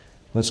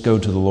Let's go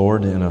to the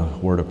Lord in a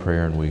word of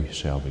prayer and we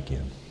shall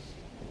begin.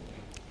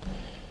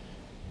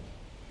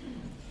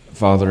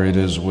 Father, it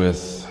is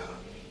with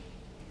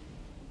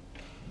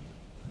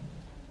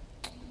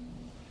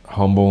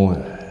humble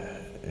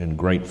and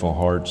grateful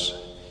hearts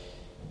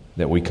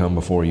that we come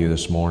before you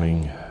this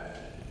morning.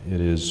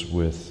 It is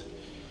with,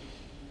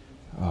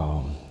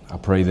 I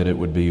pray that it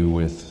would be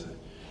with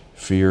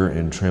fear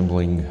and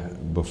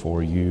trembling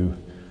before you,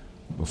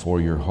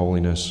 before your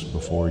holiness,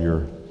 before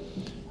your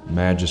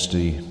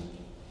majesty,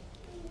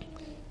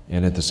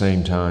 and at the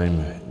same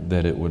time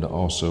that it would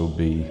also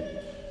be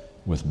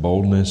with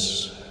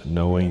boldness,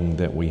 knowing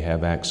that we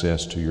have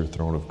access to your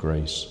throne of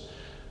grace,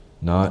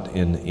 not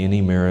in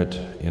any merit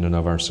in and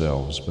of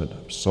ourselves,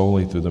 but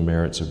solely through the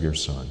merits of your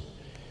Son.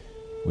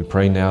 We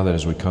pray now that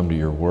as we come to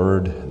your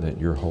word, that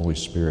your Holy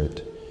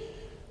Spirit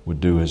would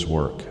do his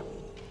work.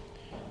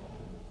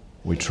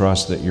 We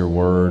trust that your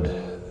word,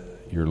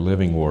 your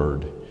living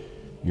word,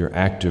 your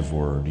active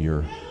word,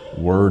 your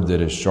word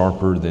that is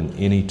sharper than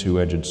any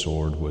two-edged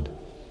sword would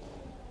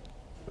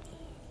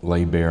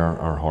lay bare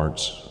our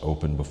hearts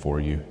open before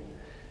you.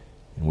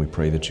 And we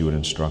pray that you would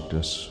instruct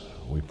us.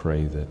 We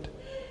pray that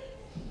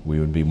we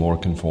would be more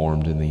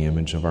conformed in the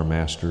image of our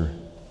Master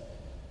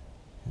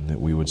and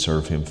that we would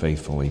serve him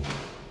faithfully.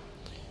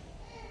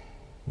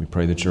 We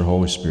pray that your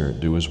Holy Spirit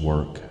do his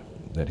work,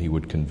 that he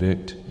would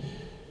convict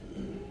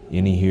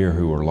any here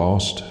who are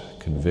lost,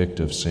 convict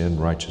of sin,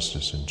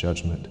 righteousness, and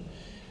judgment,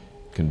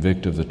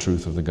 convict of the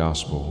truth of the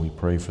gospel. We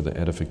pray for the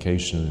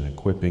edification and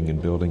equipping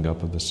and building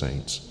up of the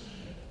saints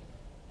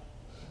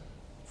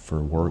for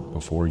work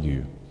before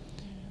you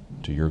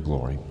to your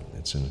glory.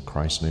 It's in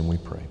Christ's name we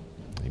pray.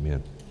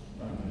 Amen.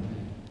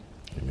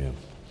 Amen.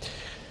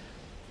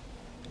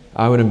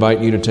 I would invite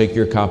you to take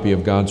your copy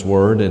of God's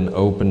Word and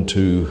open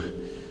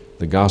to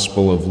the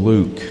Gospel of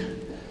Luke.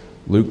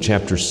 Luke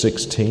chapter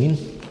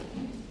 16.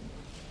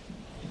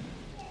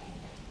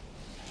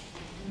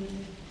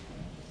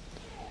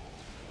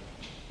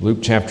 Luke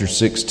chapter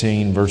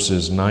 16,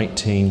 verses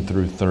 19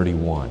 through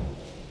 31.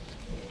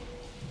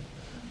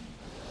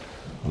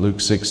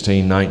 Luke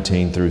 16,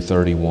 19 through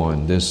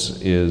 31.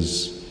 This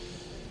is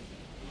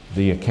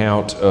the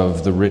account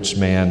of the rich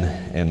man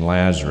and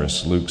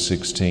Lazarus, Luke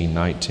 16,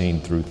 19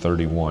 through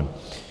 31.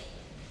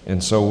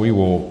 And so we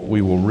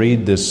will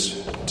read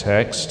this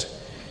text,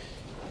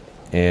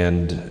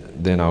 and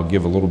then I'll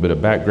give a little bit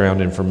of background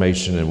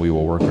information, and we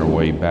will work our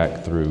way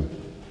back through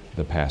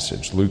the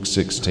passage. Luke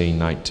 16,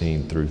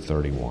 19 through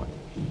 31.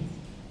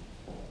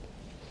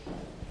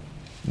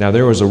 Now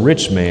there was a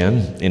rich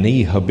man, and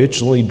he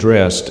habitually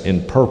dressed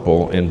in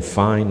purple and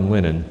fine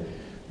linen,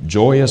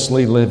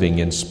 joyously living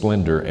in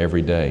splendor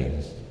every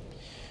day.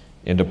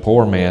 And a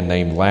poor man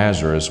named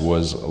Lazarus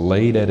was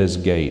laid at his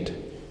gate,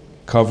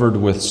 covered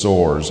with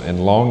sores,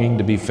 and longing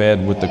to be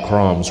fed with the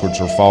crumbs which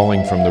were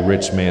falling from the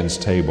rich man's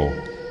table.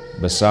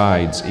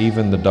 Besides,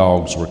 even the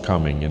dogs were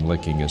coming and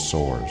licking his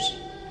sores.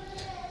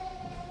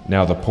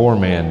 Now the poor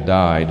man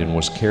died and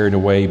was carried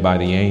away by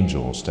the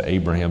angels to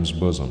Abraham's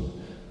bosom.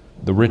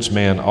 The rich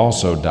man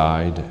also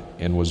died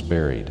and was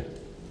buried.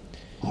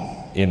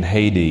 In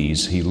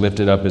Hades he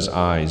lifted up his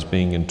eyes,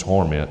 being in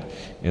torment,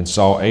 and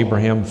saw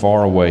Abraham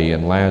far away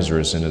and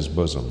Lazarus in his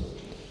bosom.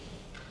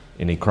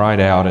 And he cried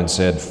out and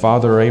said,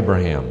 Father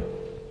Abraham,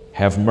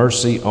 have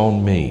mercy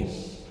on me,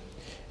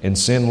 and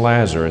send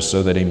Lazarus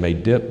so that he may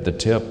dip the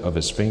tip of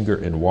his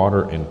finger in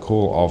water and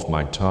cool off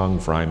my tongue,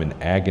 for I am in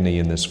agony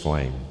in this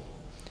flame.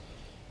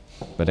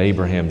 But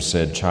Abraham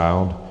said,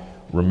 Child,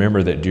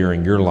 remember that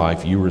during your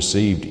life you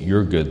received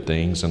your good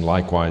things, and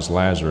likewise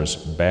Lazarus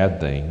bad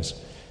things.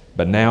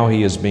 But now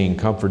he is being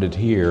comforted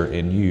here,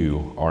 and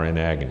you are in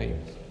agony.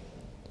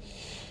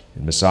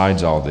 And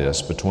besides all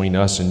this, between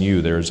us and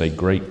you there is a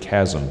great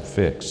chasm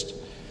fixed,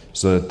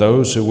 so that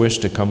those who wish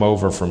to come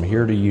over from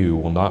here to you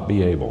will not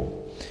be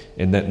able,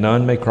 and that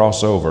none may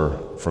cross over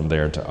from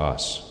there to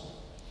us.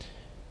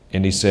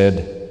 And he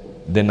said,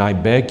 Then I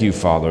beg you,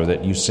 Father,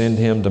 that you send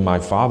him to my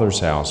father's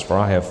house, for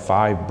I have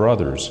 5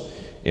 brothers,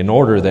 in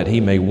order that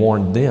he may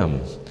warn them,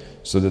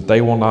 so that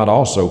they will not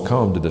also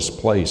come to this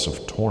place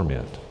of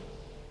torment.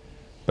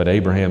 But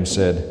Abraham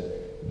said,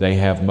 They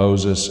have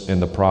Moses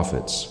and the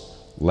prophets.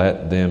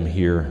 Let them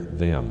hear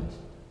them.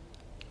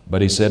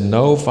 But he said,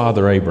 No,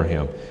 Father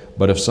Abraham,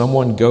 but if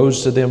someone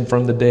goes to them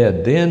from the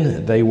dead,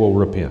 then they will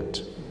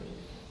repent.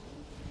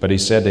 But he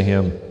said to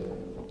him,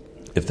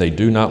 If they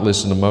do not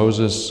listen to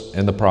Moses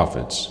and the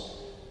prophets,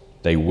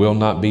 they will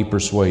not be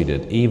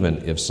persuaded, even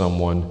if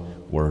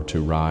someone were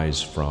to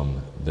rise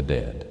from the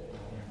dead.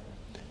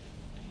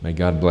 May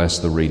God bless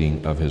the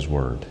reading of his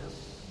word.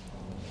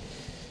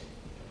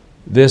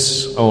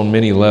 This, on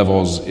many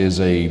levels,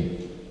 is a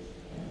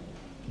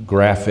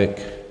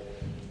graphic,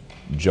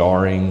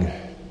 jarring,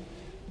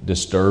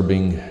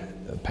 disturbing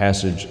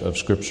passage of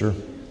Scripture.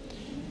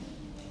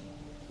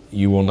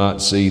 You will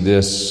not see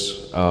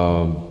this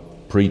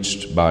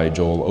preached by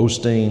Joel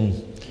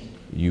Osteen.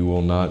 You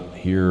will not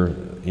hear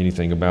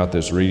anything about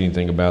this, read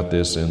anything about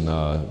this in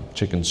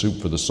Chicken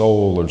Soup for the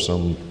Soul or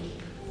some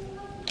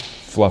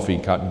fluffy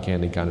cotton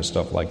candy kind of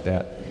stuff like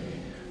that.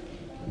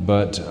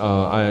 but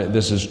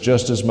this is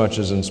just as much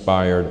as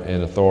inspired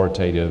and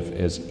authoritative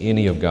as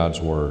any of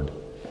God's Word.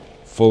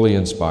 Fully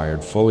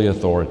inspired, fully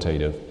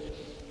authoritative.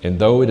 And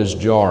though it is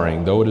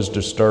jarring, though it is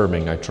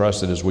disturbing, I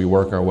trust that as we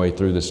work our way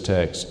through this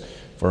text,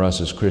 for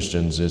us as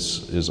Christians,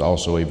 this is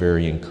also a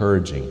very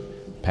encouraging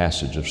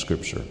passage of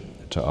Scripture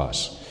to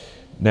us.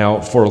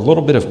 Now, for a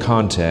little bit of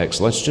context,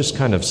 let's just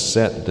kind of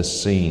set the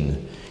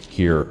scene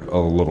here a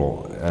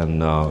little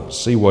and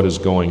see what is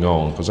going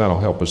on, because that'll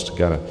help us to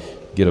kind of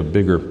get a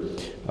bigger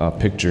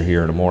picture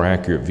here and a more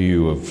accurate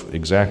view of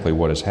exactly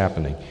what is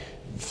happening.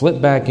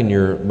 Flip back in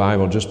your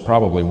Bible just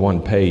probably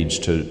one page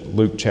to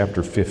Luke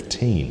chapter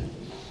 15.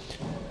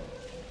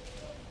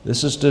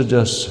 This is to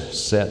just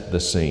set the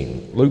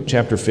scene. Luke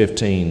chapter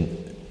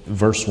 15,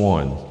 verse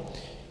 1.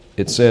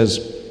 It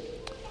says,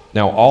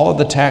 "Now all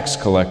the tax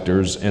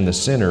collectors and the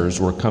sinners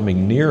were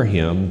coming near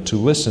him to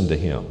listen to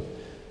him.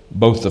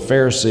 Both the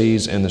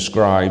Pharisees and the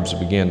scribes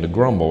began to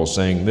grumble,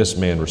 saying, 'This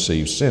man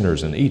receives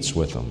sinners and eats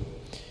with them.'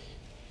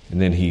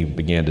 And then he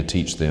began to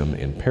teach them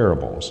in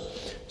parables."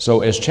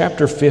 So as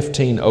chapter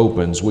 15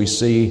 opens, we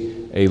see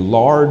a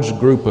large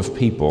group of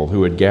people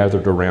who had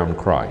gathered around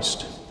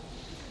Christ.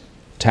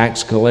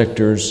 Tax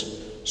collectors,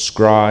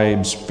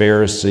 scribes,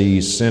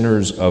 Pharisees,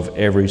 sinners of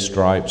every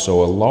stripe.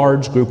 So a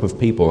large group of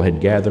people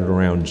had gathered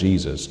around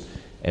Jesus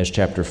as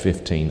chapter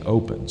 15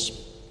 opens.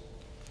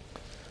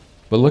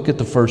 But look at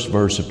the first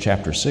verse of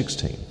chapter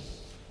 16.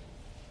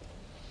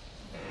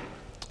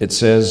 It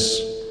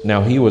says,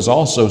 "Now he was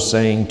also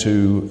saying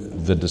to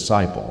the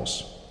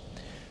disciples."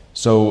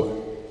 So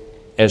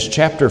as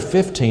chapter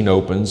 15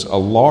 opens, a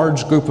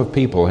large group of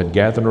people had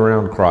gathered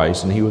around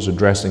Christ and he was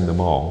addressing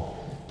them all.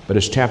 But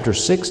as chapter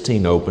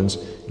 16 opens,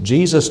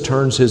 Jesus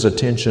turns his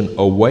attention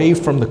away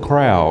from the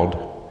crowd,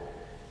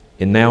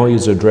 and now he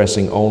is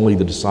addressing only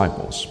the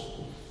disciples.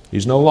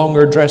 He's no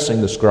longer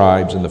addressing the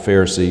scribes and the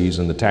Pharisees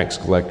and the tax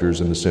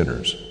collectors and the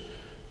sinners.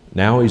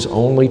 Now he's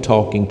only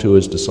talking to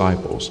his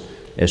disciples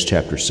as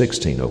chapter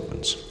 16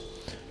 opens.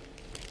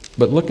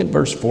 But look at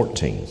verse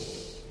 14.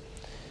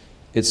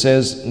 It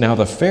says, "Now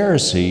the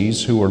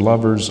Pharisees, who were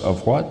lovers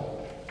of"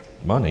 what?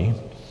 Money.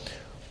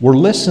 "Were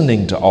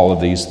listening to all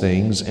of these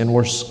things and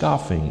were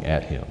scoffing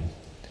at him."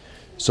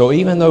 So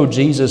even though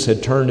Jesus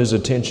had turned his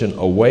attention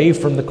away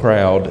from the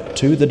crowd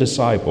to the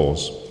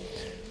disciples,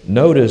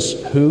 notice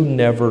who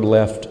never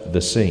left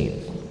the scene.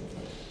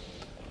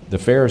 The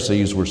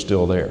Pharisees were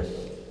still there.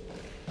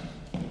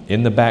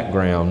 In the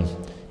background,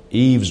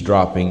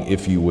 eavesdropping,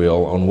 if you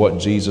will, on what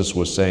Jesus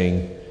was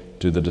saying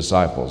to the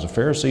disciples. The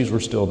Pharisees were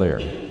still there.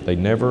 They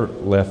never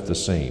left the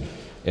scene.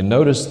 And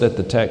notice that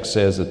the text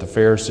says that the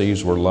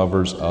Pharisees were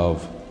lovers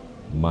of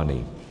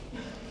money.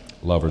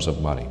 Lovers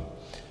of money.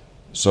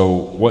 So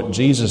what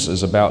Jesus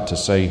is about to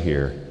say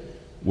here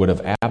would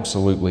have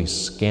absolutely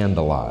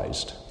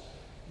scandalized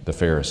the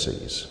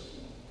Pharisees.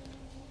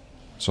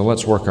 So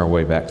let's work our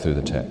way back through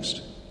the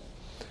text.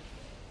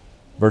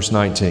 Verse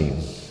 19.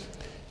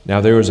 "Now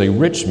there was a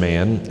rich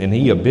man, and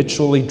he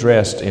habitually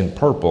dressed in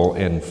purple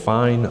and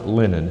fine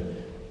linen,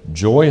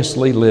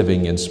 joyously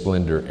living in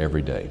splendor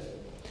every day."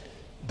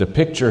 The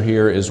picture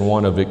here is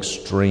one of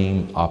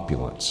extreme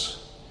opulence.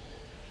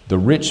 The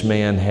rich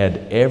man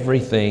had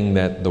everything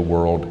that the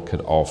world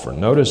could offer.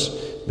 Notice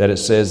that it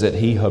says that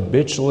he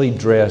habitually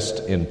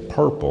dressed in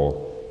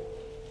purple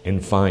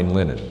and fine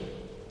linen.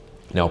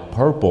 Now,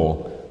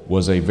 purple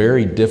was a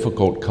very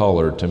difficult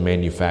color to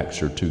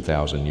manufacture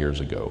 2,000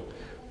 years ago.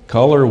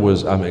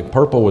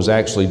 Purple was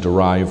actually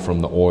derived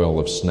from the oil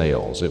of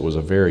snails. It was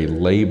a very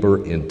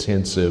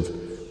labor-intensive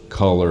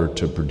color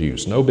to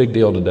produce. No big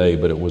deal today,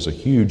 but it was a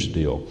huge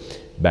deal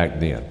back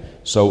then.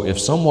 So if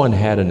someone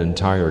had an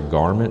entire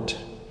garment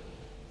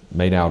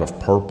made out of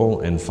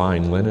purple and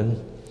fine linen,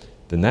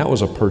 then that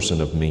was a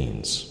person of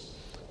means.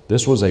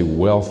 This was a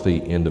wealthy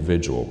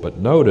individual. But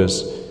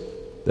notice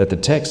that the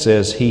text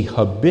says he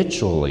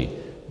habitually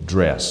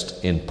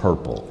dressed in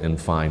purple and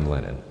fine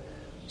linen.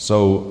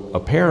 So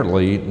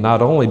apparently,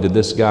 not only did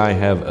this guy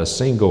have a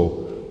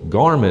single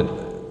garment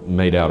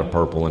made out of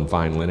purple and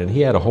fine linen,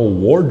 he had a whole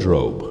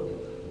wardrobe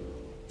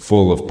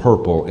full of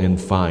purple and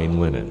fine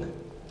linen.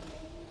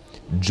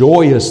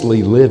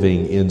 Joyously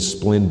living in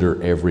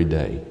splendor every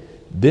day.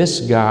 This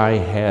guy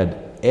had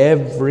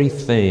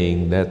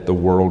everything that the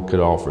world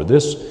could offer.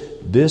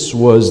 This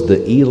was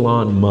the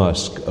Elon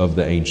Musk of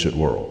the ancient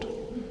world.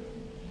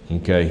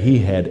 Okay, he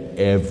had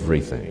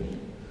everything.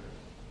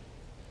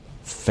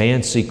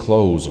 Fancy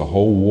clothes, a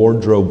whole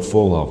wardrobe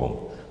full of them.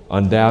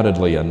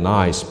 Undoubtedly a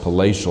nice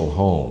palatial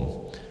home.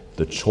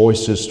 The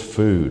choicest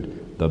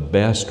food, the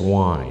best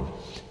wine.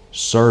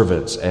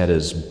 Servants at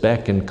his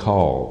beck and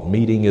call,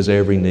 meeting his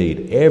every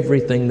need.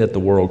 Everything that the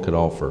world could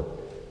offer,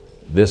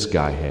 this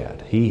guy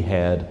had. He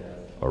had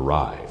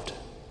arrived.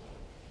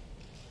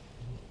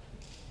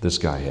 This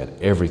guy had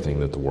everything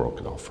that the world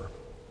could offer.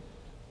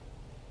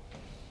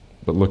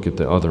 But look at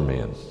the other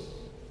man.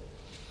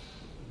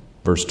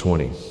 Verse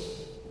 20.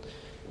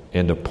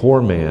 "And a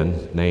poor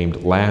man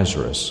named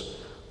Lazarus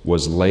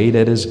was laid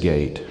at his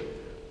gate,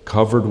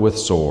 covered with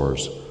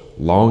sores,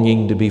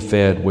 longing to be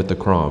fed with the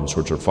crumbs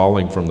which are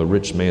falling from the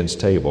rich man's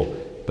table.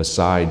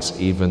 Besides,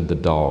 even the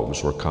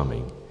dogs were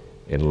coming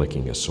and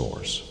licking his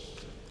sores.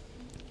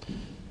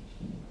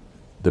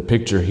 The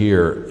picture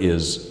here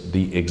is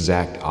the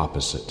exact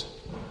opposite.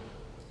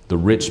 The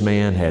rich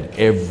man had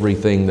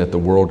everything that the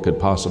world could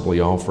possibly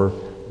offer.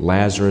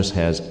 Lazarus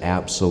has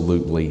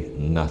absolutely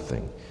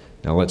nothing.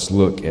 Now let's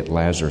look at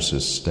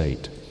Lazarus'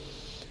 state.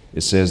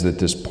 It says that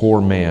this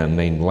poor man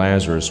named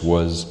Lazarus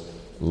was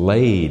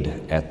laid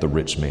at the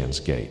rich man's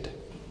gate.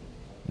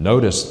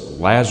 Notice,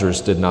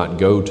 Lazarus did not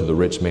go to the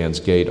rich man's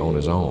gate on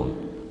his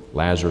own.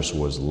 Lazarus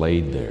was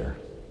laid there.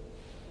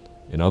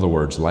 In other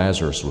words,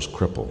 Lazarus was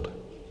crippled.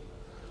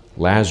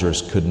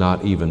 Lazarus could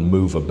not even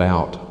move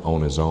about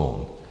on his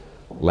own.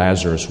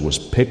 Lazarus was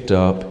picked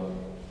up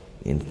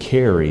and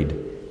carried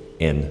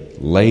and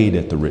laid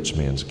at the rich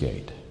man's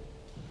gate.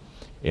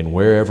 And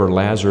wherever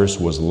Lazarus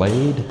was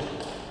laid,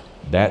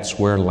 that's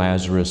where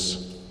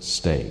Lazarus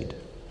stayed.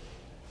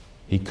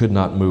 He could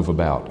not move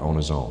about on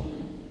his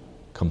own,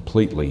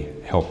 completely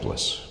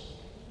helpless.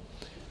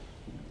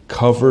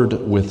 Covered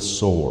with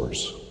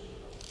sores,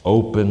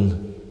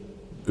 open,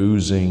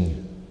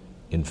 oozing,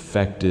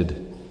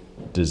 infected,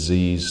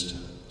 diseased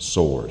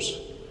sores.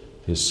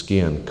 His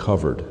skin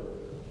covered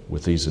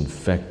with these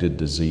infected,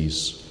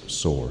 diseased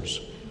sores.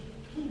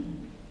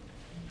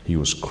 He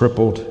was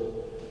crippled.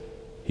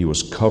 He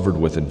was covered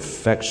with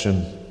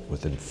infection,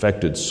 with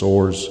infected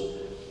sores,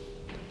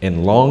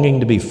 and longing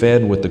to be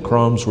fed with the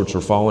crumbs which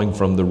were falling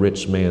from the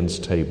rich man's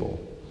table.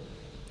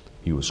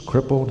 He was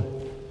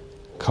crippled,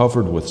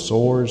 covered with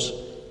sores,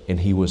 and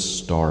he was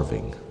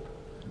starving.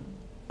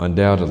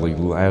 Undoubtedly,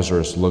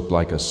 Lazarus looked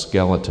like a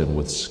skeleton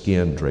with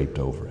skin draped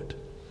over it.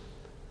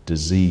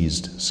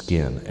 Diseased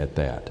skin at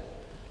that.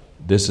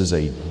 This is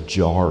a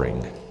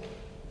jarring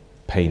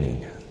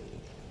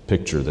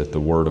picture that the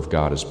Word of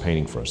God is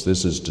painting for us.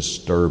 This is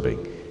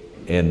disturbing.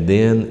 And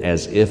then,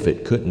 as if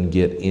it couldn't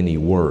get any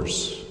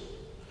worse,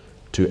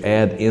 to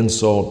add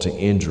insult to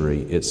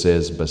injury, it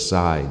says,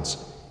 besides,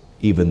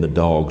 even the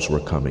dogs were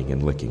coming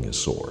and licking his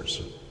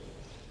sores.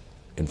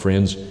 And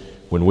friends,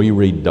 when we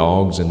read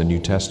dogs in the New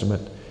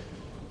Testament,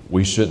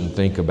 we shouldn't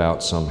think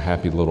about some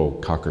happy little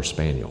cocker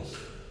spaniel.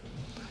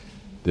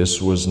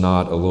 This was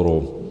not a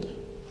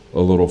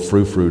little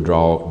frou-frou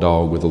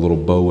dog with a little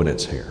bow in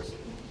its hair.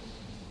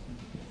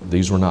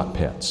 These were not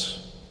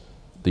pets.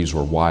 These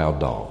were wild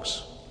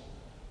dogs.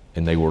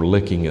 And they were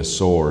licking his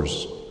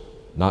sores,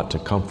 not to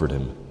comfort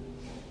him,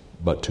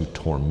 but to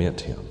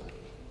torment him.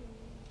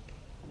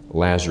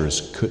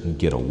 Lazarus couldn't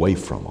get away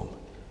from them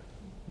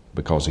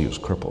because he was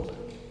crippled.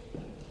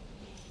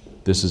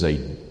 This is a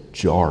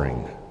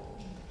jarring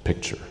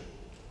picture.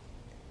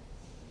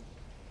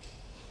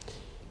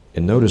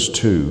 And notice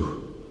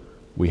too,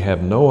 we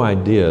have no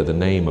idea the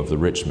name of the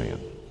rich man.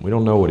 We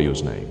don't know what he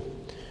was named.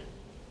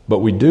 But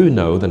we do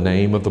know the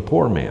name of the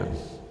poor man,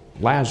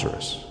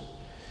 Lazarus.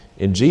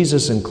 And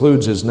Jesus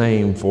includes his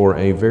name for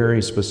a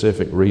very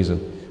specific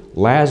reason.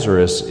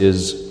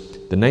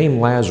 The name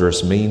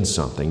Lazarus means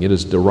something. It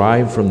is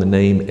derived from the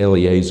name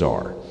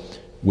Eleazar,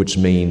 which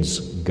means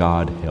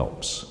God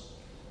helps.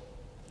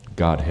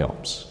 God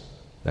helps.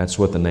 That's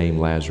what the name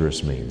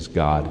Lazarus means.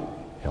 God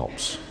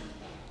helps.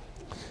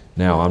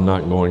 Now, I'm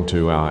not going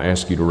to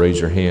ask you to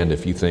raise your hand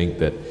if you think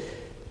that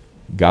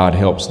God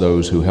helps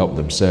those who help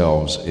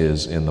themselves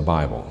is in the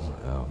Bible.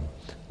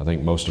 I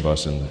think most of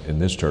us in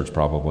this church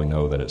probably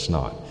know that it's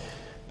not.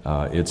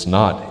 It's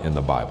not in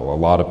the Bible. A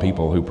lot of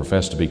people who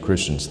profess to be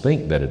Christians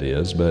think that it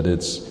is, but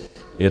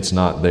it's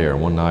not there.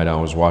 One night I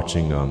was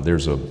watching,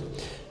 there's a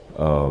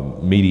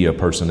media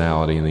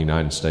personality in the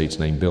United States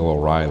named Bill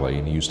O'Reilly,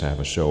 and he used to have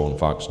a show on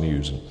Fox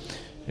News.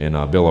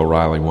 And Bill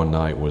O'Reilly one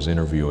night was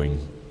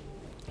interviewing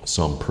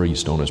some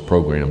priest on his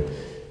program,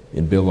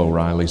 and Bill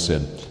O'Reilly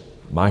said,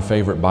 "My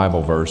favorite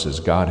Bible verse is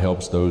God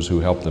helps those who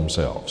help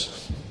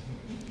themselves."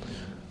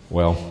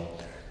 Well,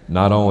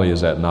 not only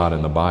is that not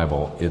in the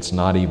Bible, it's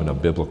not even a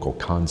biblical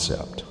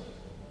concept.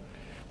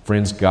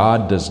 Friends,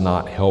 God does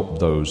not help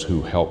those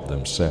who help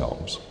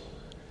themselves.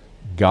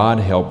 God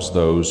helps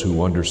those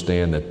who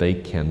understand that they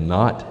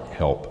cannot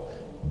help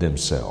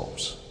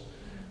themselves.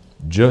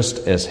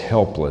 Just as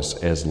helpless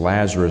as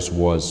Lazarus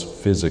was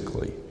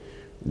physically,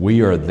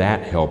 we are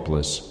that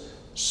helpless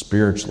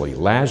spiritually.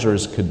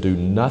 Lazarus could do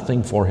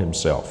nothing for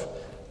himself.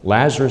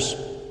 Lazarus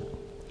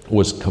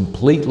was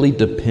completely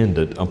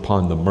dependent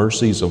upon the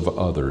mercies of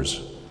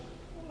others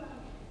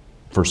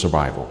for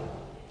survival.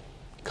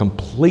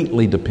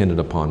 Completely dependent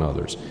upon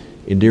others.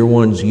 And dear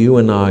ones, you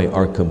and I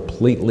are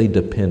completely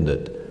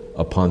dependent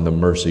upon the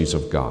mercies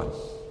of God.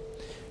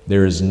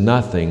 There is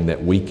nothing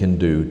that we can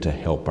do to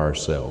help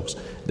ourselves.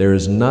 There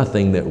is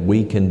nothing that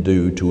we can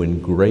do to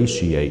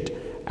ingratiate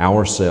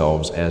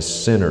ourselves as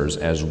sinners,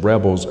 as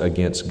rebels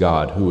against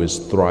God, who is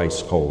thrice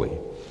holy.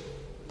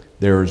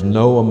 There is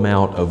no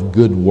amount of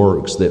good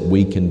works that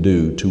we can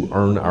do to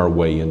earn our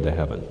way into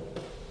heaven.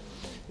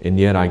 And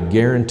yet I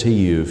guarantee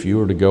you, if you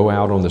were to go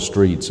out on the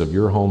streets of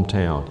your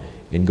hometown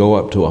and go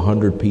up to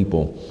 100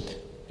 people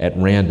at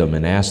random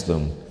and ask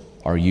them,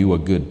 "Are you a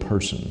good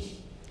person?"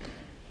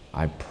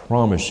 I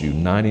promise you,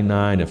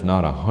 99, if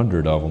not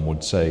 100 of them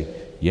would say,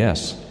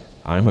 yes,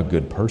 I'm a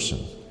good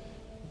person.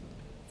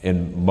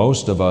 And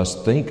most of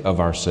us think of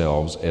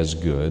ourselves as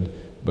good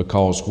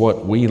because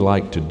what we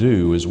like to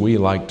do is we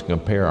like to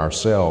compare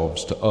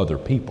ourselves to other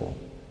people.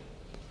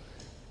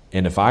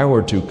 And if I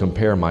were to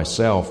compare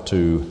myself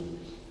to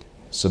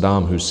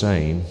Saddam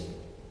Hussein,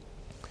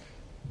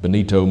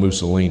 Benito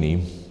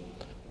Mussolini,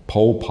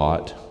 Pol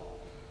Pot,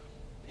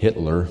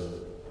 Hitler,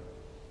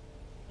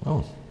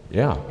 oh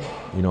yeah,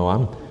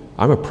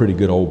 I'm a pretty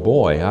good old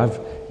boy.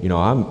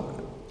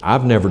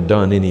 I've never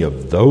done any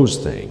of those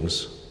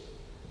things.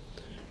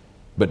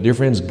 But dear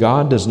friends,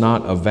 God does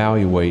not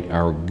evaluate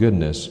our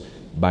goodness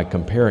by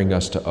comparing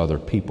us to other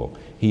people.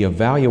 He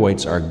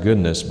evaluates our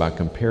goodness by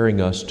comparing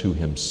us to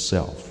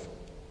Himself.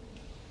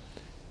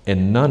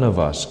 And none of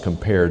us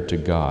compared to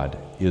God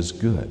is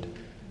good.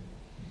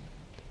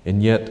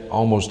 And yet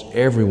almost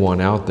everyone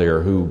out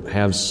there who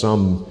has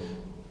some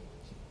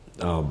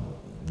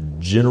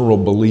general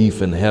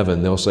belief in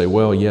heaven, they'll say,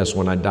 well, yes,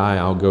 when I die,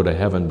 I'll go to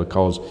heaven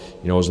because,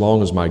 as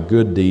long as my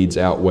good deeds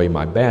outweigh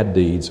my bad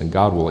deeds, and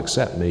God will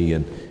accept me,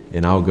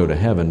 and I'll go to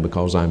heaven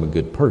because I'm a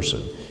good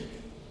person.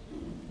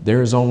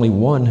 There is only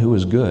one who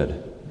is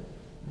good.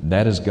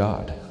 That is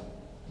God.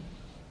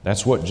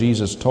 That's what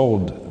Jesus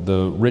told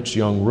the rich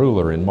young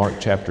ruler in Mark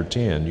chapter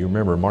 10. You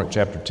remember Mark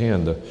chapter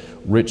 10, the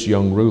rich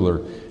young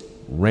ruler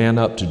ran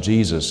up to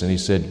Jesus and he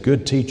said,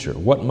 "Good teacher,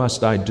 what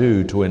must I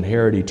do to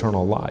inherit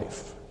eternal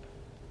life?"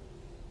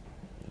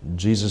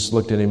 Jesus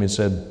looked at him and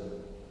said,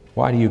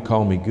 "Why do you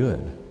call me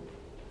good?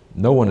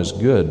 No one is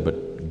good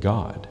but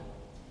God."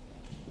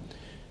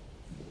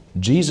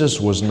 Jesus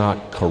was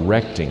not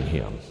correcting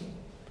him.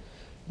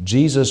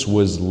 Jesus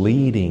was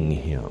leading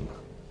him.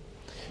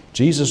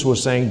 Jesus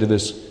was saying to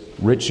this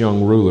rich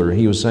young ruler,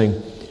 he was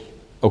saying,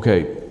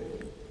 okay,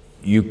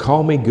 you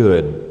call me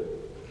good,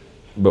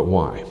 but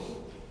why?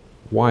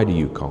 Why do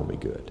you call me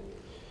good?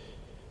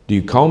 Do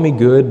you call me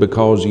good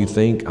because you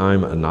think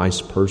I'm a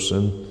nice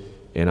person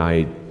and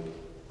I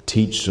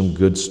teach some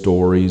good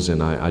stories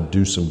and I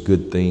do some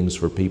good things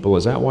for people?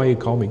 Is that why you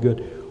call me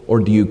good?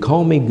 Or do you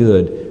call me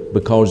good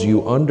because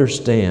you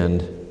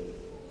understand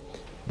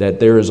that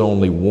there is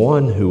only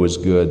one who is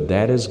good,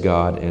 that is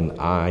God, and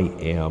I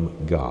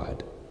am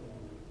God?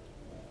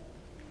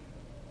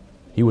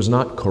 He was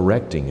not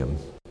correcting him.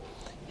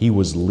 He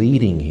was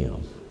leading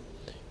him.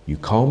 You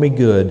call me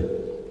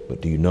good,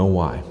 but do you know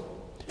why?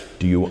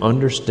 Do you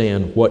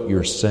understand what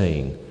you're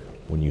saying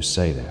when you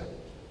say that?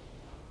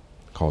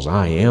 Because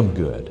I am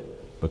good,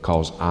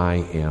 because I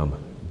am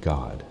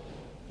God.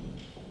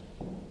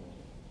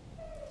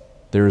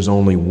 There is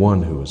only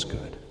one who is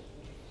good.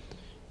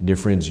 Dear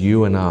friends,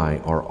 you and I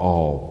are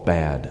all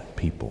bad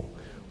people.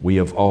 We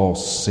have all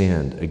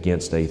sinned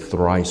against a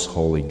thrice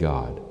holy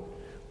God.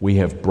 We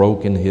have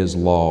broken His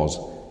laws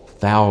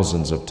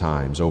thousands of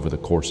times over the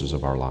courses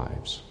of our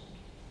lives.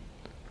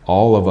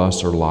 All of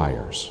us are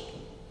liars.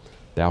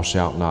 Thou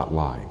shalt not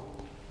lie.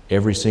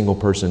 Every single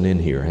person in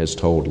here has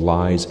told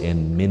lies,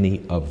 and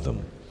many of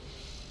them.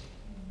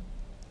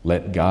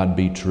 Let God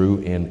be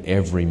true and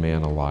every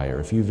man a liar.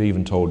 If you've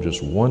even told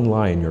just one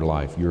lie in your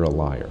life, you're a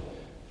liar.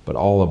 But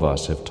all of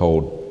us have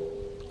told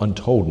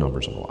untold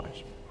numbers of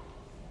lies.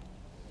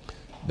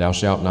 Thou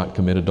shalt not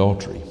commit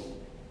adultery.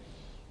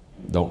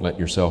 Don't let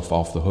yourself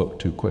off the hook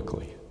too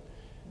quickly.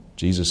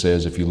 Jesus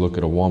says if you look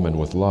at a woman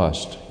with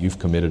lust, you've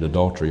committed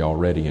adultery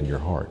already in your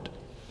heart.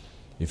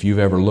 If you've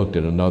ever looked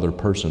at another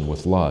person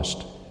with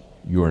lust,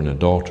 you're an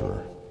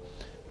adulterer.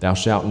 Thou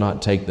shalt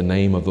not take the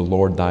name of the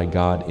Lord thy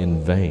God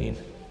in vain.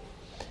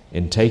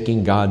 And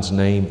taking God's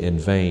name in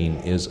vain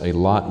is a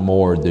lot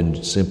more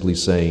than simply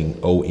saying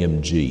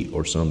OMG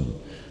or some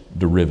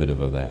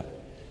derivative of that.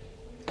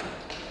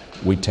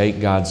 We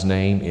take God's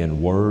name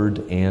in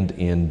word and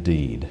in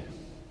deed.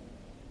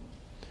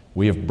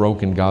 We have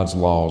broken God's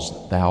laws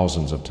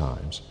thousands of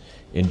times.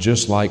 And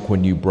just like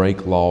when you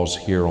break laws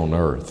here on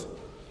earth,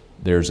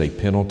 there's a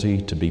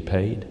penalty to be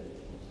paid.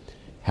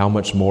 How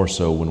much more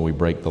so when we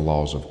break the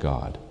laws of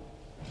God?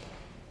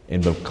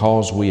 And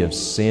because we have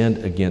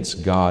sinned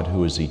against God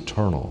who is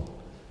eternal,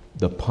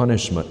 the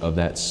punishment of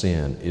that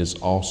sin is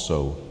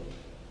also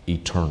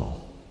eternal.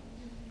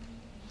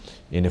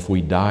 And if we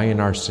die in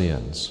our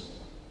sins,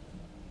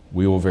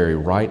 we will very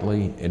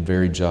rightly and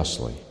very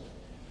justly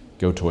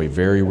go to a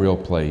very real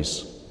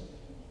place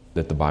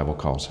that the Bible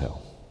calls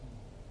hell.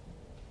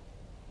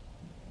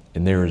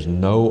 And there is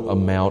no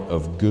amount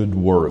of good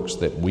works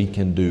that we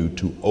can do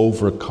to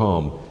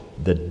overcome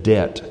the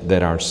debt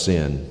that our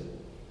sin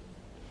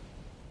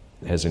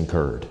has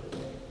incurred.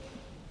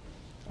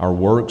 Our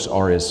works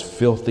are as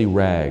filthy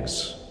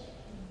rags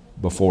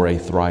before a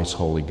thrice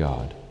holy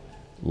God.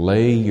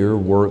 Lay your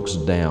works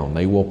down.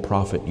 They will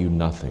profit you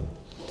nothing.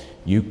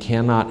 You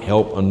cannot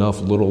help enough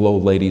little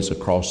old ladies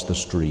across the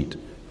street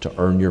to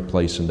earn your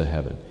place into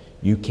heaven.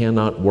 You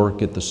cannot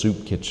work at the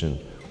soup kitchen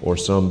or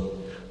some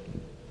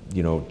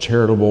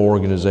charitable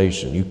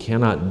organization. You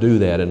cannot do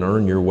that and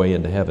earn your way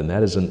into heaven.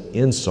 That is an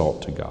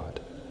insult to God,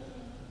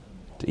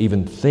 to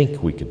even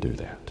think we could do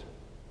that.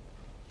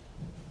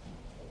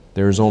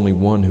 There is only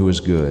one who is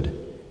good,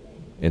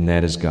 and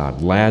that is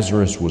God.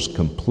 Lazarus was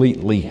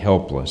completely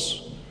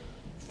helpless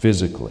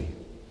physically.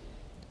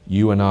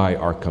 You and I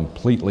are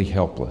completely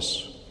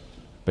helpless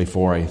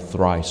before a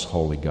thrice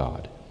holy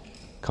God,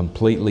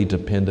 completely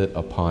dependent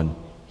upon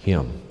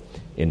Him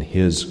and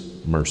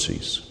His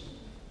mercies.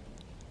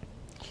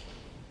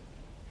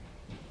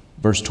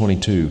 Verse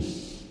 22,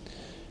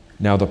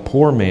 now the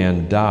poor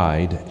man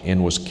died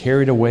and was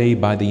carried away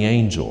by the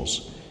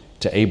angels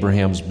to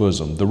Abraham's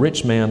bosom. The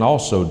rich man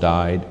also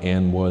died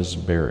and was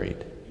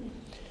buried.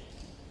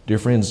 Dear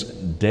friends,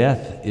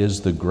 death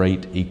is the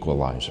great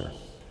equalizer.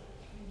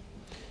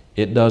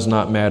 It does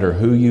not matter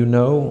who you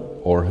know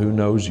or who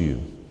knows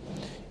you.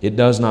 It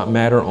does not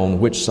matter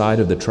on which side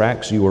of the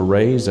tracks you were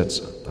raised.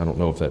 I don't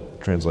know if that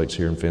translates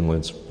here in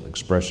Finland's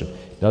expression.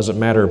 It doesn't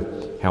matter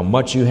how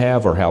much you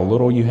have or how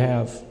little you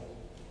have.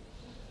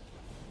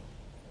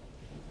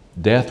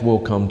 Death will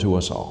come to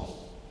us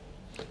all.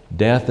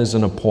 Death is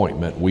an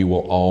appointment we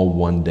will all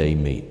one day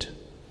meet.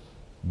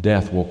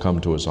 Death will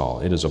come to us all.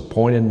 It is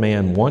appointed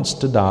man once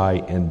to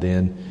die and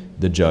then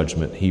the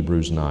judgment,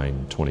 Hebrews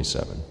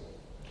 9:27.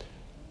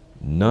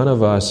 None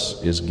of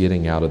us is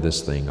getting out of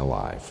this thing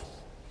alive.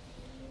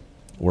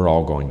 We're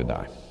all going to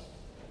die.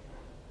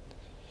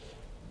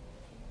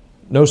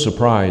 No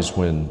surprise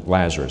when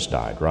Lazarus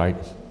died, right?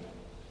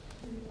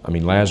 I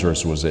mean,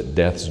 Lazarus was at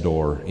death's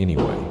door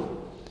anyway.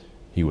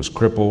 He was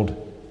crippled,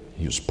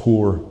 he was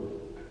poor,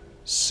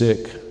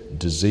 sick,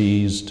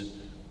 diseased,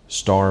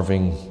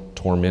 starving,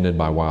 tormented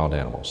by wild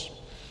animals.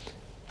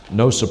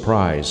 No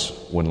surprise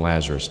when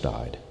Lazarus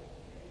died.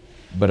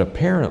 But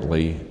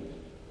apparently,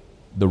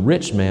 the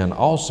rich man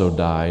also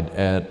died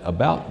at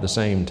about the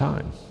same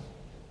time.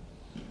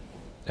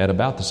 At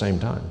about the same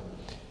time.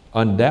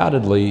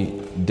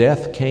 Undoubtedly,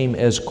 death came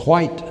as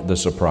quite the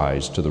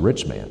surprise to the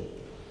rich man,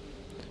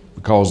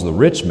 because the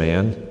rich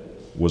man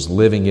was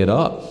living it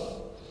up.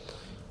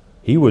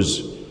 He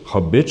was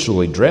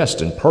habitually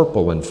dressed in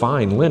purple and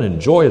fine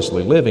linen,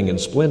 joyously living in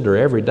splendor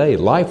every day.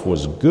 Life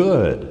was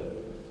good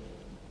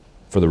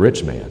for the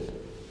rich man.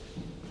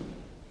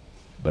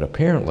 But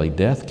apparently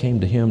death came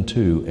to him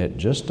too at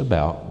just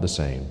about the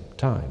same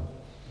time.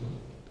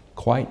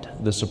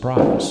 Quite the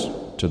surprise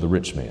to the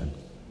rich man.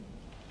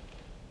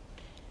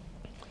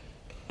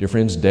 Dear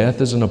friends,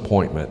 death is an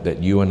appointment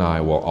that you and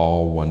I will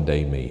all one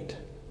day meet.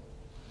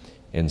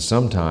 And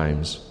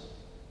sometimes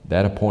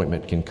that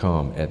appointment can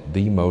come at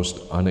the most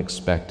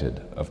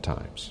unexpected of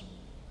times.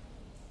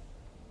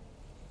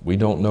 We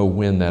don't know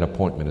when that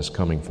appointment is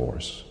coming for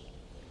us,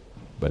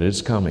 but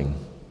it's coming.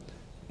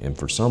 And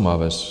for some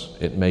of us,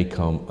 it may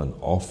come an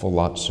awful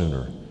lot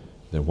sooner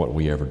than what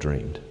we ever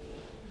dreamed.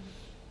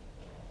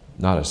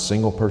 Not a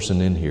single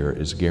person in here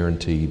is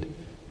guaranteed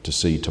to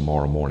see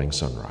tomorrow morning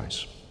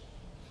sunrise.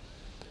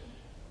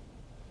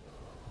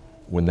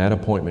 When that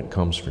appointment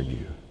comes for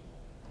you,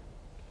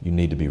 you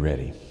need to be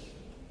ready.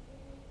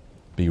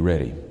 Be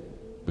ready,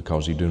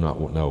 because you do not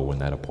know when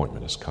that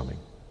appointment is coming.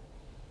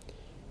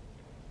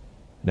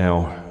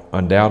 Now,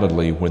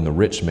 undoubtedly, when the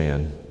rich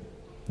man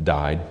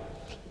died,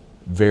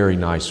 very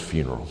nice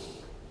funeral.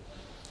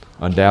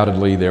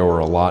 Undoubtedly, there were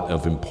a lot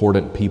of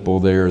important people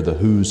there. The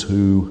who's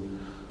who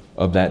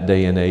of that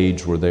day and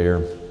age were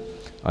there.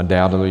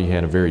 Undoubtedly, he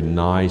had a very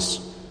nice,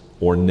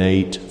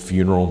 ornate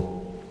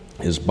funeral.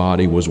 His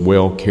body was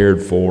well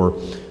cared for,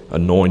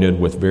 anointed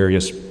with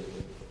various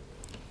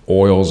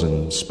oils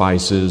and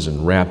spices,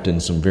 and wrapped in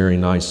some very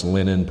nice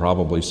linen,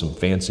 probably some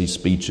fancy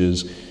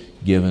speeches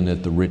given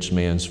at the rich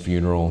man's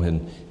funeral,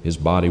 and his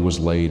body was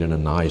laid in a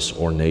nice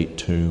ornate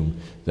tomb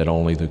that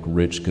only the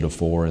rich could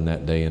afford in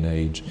that day and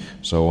age.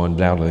 So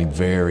undoubtedly,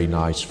 very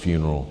nice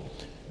funeral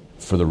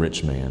for the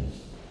rich man.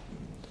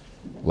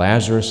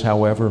 Lazarus,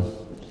 however,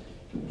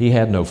 he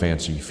had no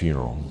fancy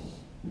funeral.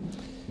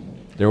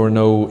 There were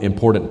no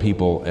important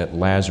people at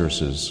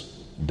Lazarus's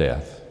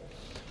death.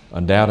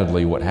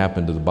 Undoubtedly, what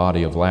happened to the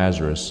body of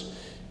Lazarus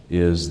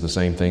is the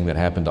same thing that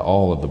happened to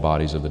all of the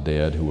bodies of the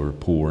dead who were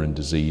poor and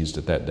diseased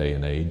at that day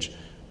and age.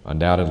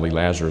 Undoubtedly,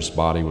 Lazarus'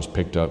 body was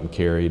picked up and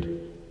carried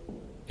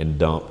and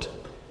dumped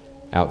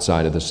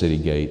outside of the city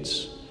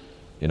gates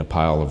in a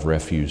pile of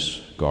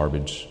refuse,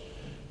 garbage,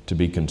 to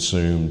be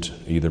consumed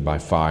either by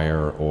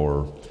fire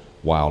or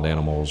wild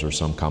animals or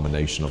some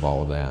combination of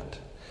all of that.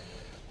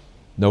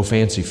 No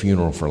fancy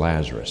funeral for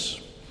Lazarus.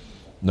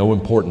 No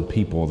important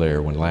people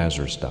there when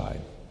Lazarus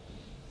died.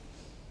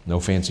 No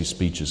fancy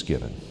speeches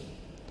given.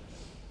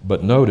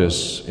 But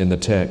notice in the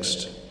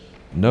text,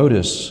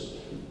 notice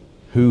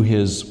who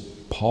his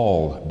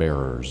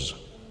pallbearers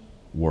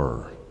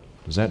were.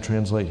 Does that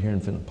translate here in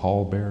Finland?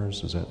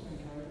 Pallbearers? Is that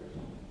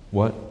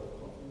what?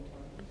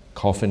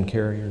 Coffin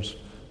carriers?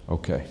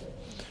 Okay.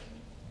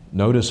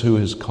 Notice who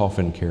his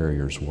coffin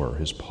carriers were,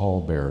 his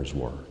pallbearers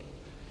were.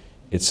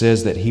 It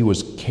says that he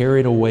was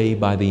carried away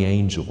by the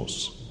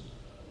angels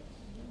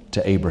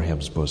to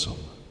Abraham's bosom.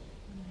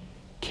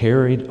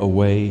 Carried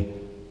away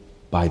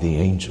by the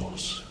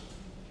angels.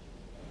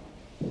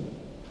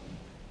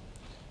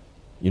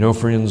 You know,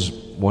 friends,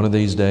 one of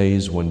these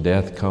days when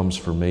death comes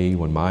for me,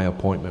 when my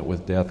appointment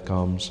with death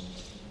comes,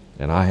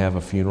 and I have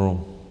a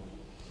funeral,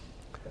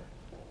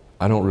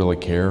 I don't really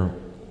care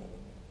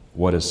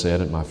what is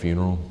said at my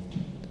funeral.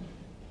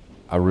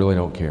 I really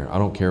don't care. I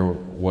don't care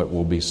what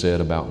will be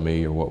said about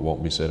me or what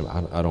won't be said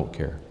about. I don't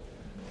care.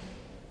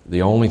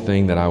 The only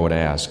thing that I would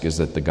ask is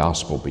that the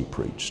gospel be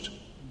preached.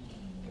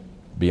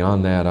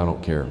 Beyond that, I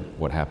don't care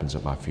what happens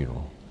at my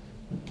funeral.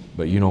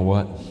 But you know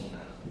what?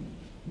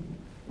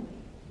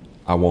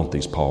 I want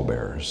these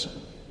pallbearers.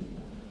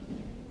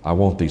 I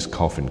want these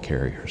coffin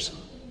carriers.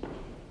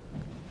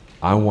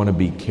 I want to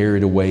be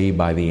carried away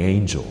by the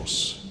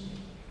angels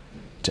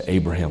to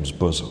Abraham's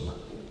bosom.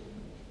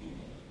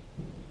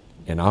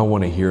 And I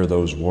want to hear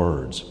those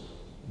words,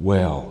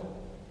 well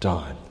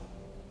done.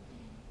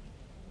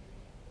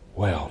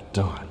 Well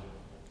done,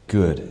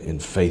 good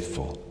and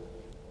faithful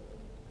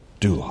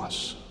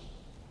doulos.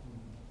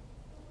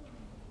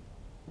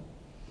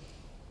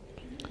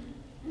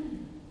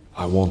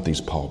 I want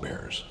these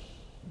pallbearers.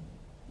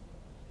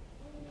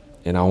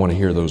 And I want to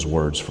hear those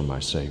words from my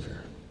Savior.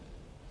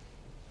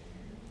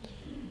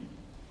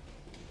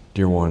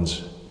 Dear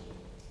ones,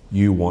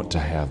 you want to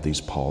have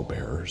these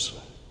pallbearers.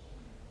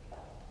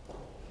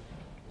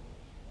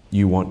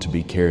 You want to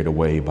be carried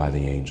away by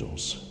the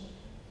angels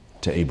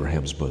to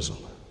Abraham's bosom.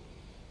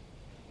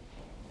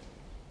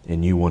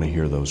 And you want to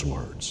hear those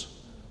words,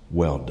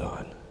 well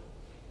done,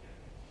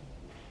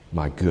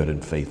 my good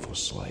and faithful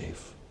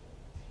slave.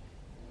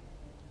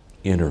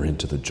 Enter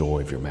into the joy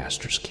of your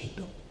master's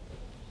kingdom.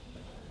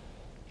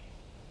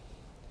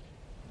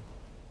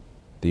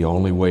 The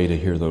only way to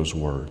hear those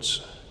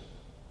words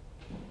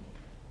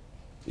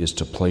is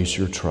to place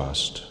your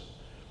trust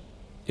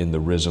in the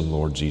risen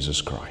Lord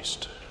Jesus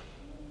Christ.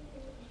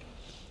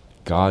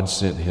 God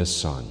sent His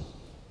Son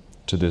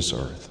to this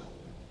earth,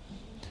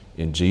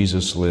 and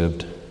Jesus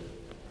lived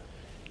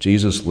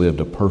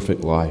a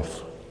perfect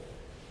life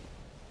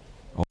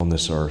on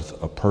this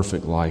earth, a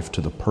perfect life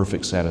to the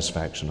perfect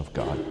satisfaction of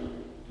God,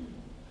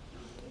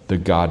 the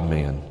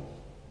God-man.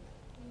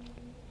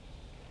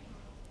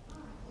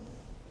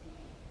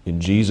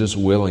 And Jesus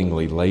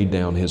willingly laid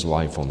down His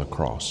life on the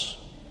cross.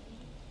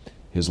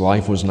 His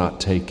life was not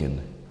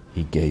taken,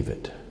 He gave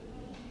it.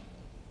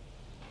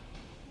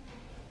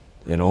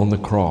 And on the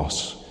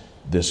cross,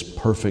 this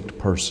perfect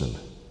person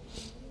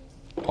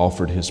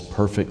offered His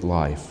perfect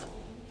life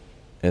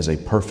as a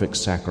perfect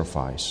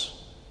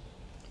sacrifice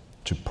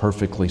to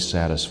perfectly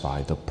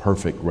satisfy the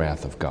perfect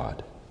wrath of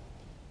God.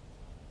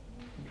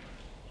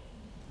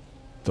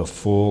 The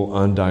full,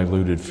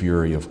 undiluted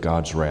fury of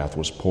God's wrath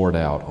was poured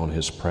out on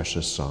His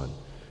precious Son,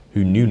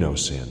 who knew no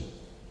sin.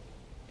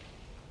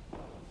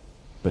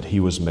 But He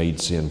was made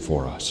sin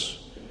for us.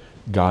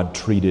 God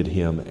treated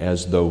Him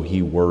as though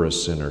He were a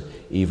sinner,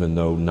 even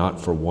though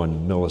not for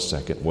 1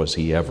 millisecond was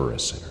He ever a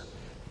sinner.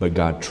 But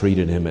God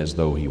treated Him as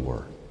though He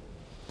were.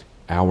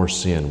 Our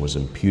sin was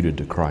imputed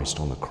to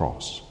Christ on the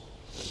cross.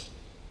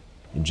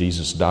 And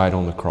Jesus died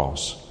on the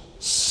cross,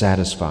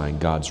 satisfying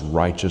God's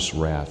righteous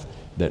wrath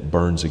that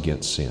burns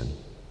against sin.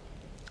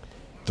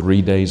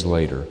 3 days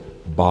later,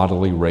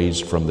 bodily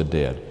raised from the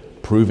dead,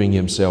 proving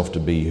Himself to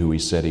be who He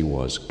said He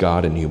was,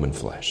 God in human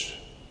flesh.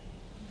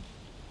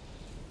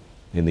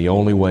 And the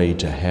only way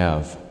to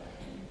have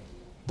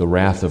the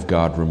wrath of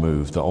God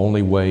removed, the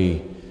only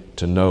way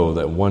to know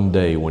that one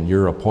day when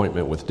your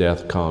appointment with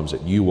death comes,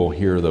 that you will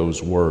hear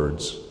those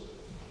words,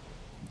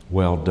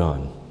 well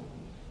done.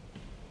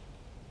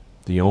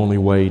 The only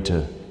way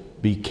to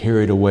be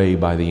carried away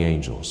by the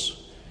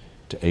angels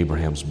to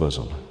Abraham's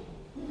bosom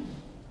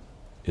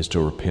is to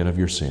repent of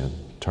your sin,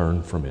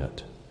 turn from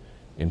it,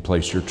 and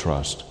place your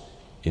trust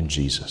in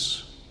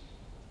Jesus.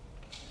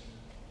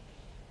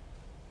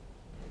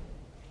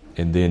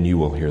 And then you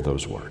will hear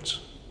those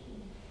words,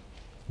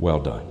 well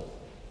done,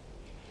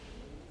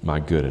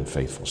 my good and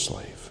faithful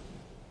slave.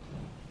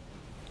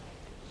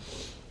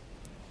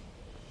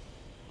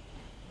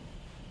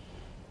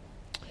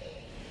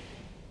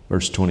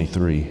 Verse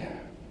 23.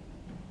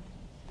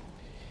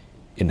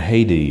 In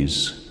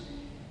Hades,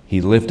 he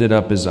lifted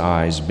up his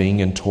eyes, being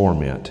in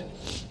torment,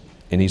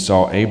 and he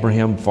saw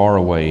Abraham far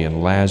away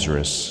and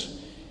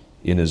Lazarus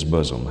in his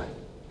bosom.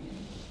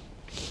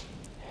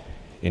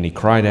 And he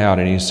cried out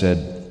and he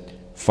said,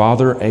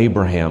 Father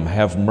Abraham,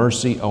 have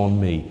mercy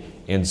on me,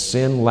 and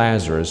send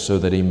Lazarus so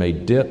that he may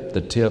dip the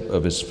tip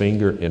of his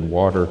finger in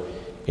water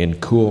and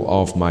cool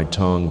off my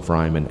tongue, for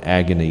I am in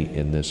agony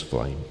in this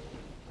flame.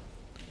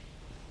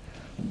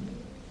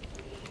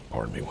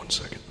 Pardon me 1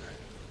 second.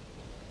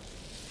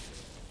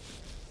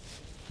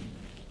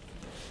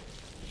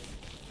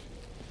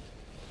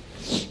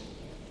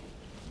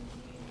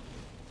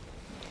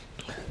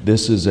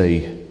 This is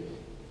a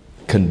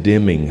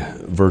condemning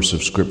verse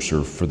of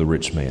Scripture for the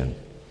rich man.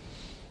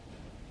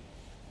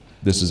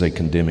 This is a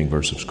condemning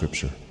verse of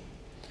Scripture.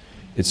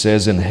 It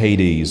says in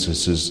Hades,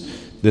 this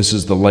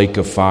is the lake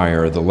of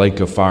fire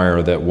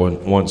that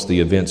once the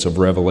events of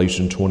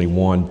Revelation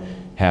 21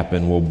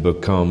 happen will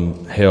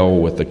become hell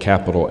with a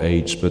capital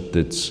H, but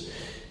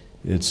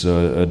it's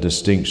a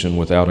distinction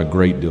without a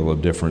great deal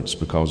of difference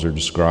because they're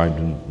described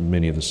in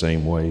many of the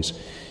same ways.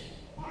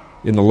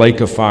 In the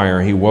lake of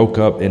fire, he woke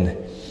up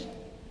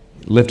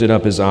lifted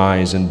up his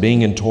eyes, and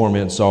being in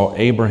torment, saw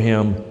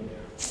Abraham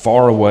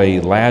far away,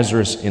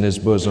 Lazarus in his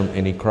bosom,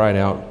 and he cried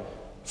out,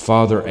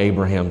 Father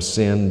Abraham,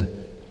 send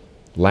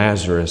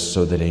Lazarus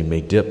so that he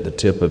may dip the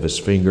tip of his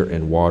finger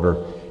in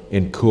water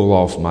and cool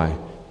off my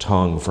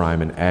tongue, for I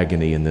am in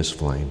agony in this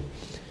flame.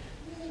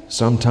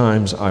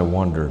 Sometimes I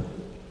wonder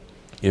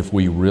if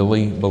we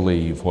really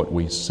believe what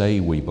we say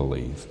we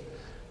believe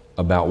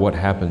about what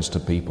happens to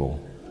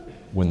people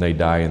when they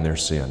die in their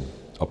sin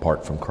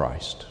apart from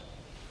Christ.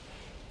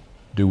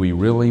 Do we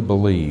really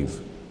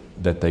believe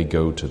that they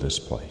go to this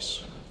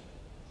place?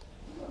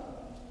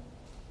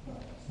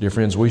 Dear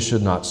friends, we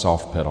should not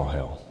soft pedal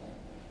hell.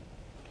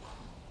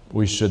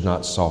 We should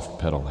not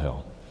soft pedal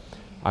hell.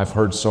 I've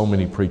heard so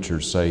many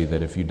preachers say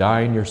that if you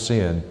die in your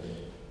sin,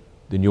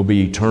 then you'll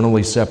be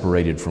eternally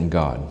separated from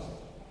God.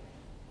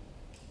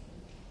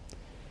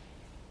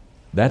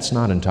 That's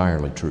not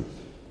entirely true.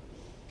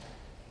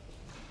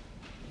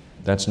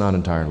 That's not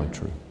entirely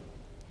true.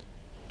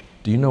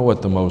 Do you know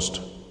what the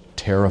most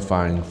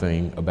terrifying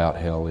thing about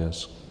hell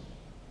is?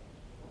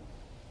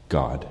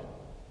 God.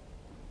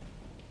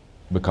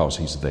 Because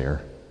He's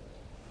there.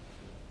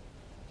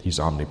 He's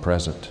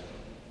omnipresent.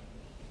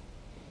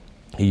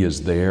 He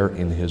is there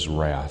in His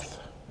wrath.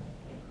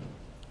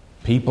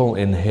 People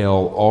in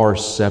hell are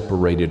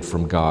separated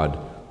from God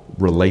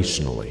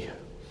relationally.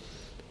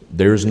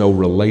 There's no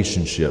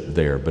relationship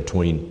there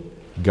between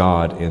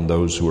God and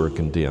those who are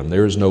condemned.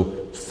 There is no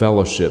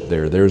fellowship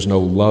there. There's no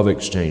love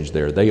exchange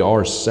there. They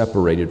are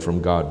separated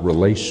from God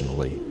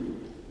relationally.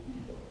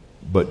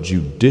 But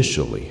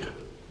judicially,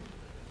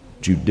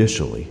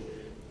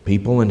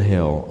 people in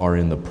hell are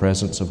in the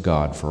presence of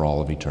God for all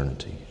of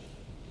eternity.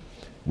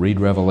 Read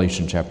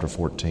Revelation chapter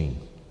 14.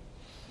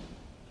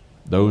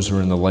 Those who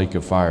are in the lake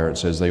of fire, it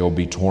says they will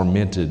be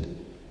tormented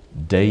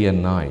day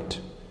and night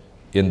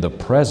in the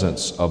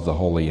presence of the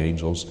holy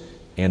angels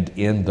and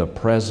in the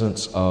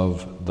presence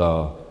of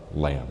the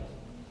Lamb.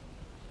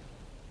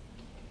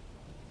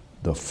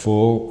 The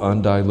full,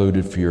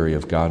 undiluted fury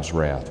of God's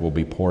wrath will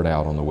be poured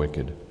out on the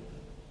wicked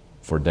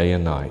for day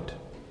and night,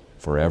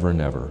 forever and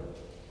ever.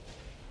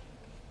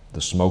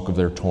 The smoke of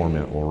their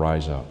torment will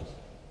rise up.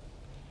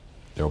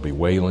 There will be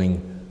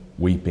wailing,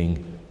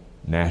 weeping,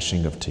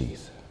 gnashing of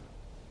teeth.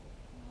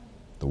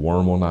 The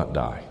worm will not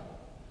die.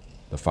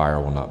 The fire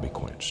will not be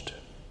quenched.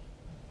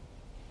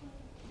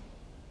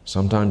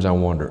 Sometimes I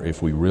wonder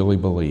if we really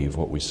believe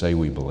what we say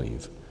we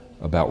believe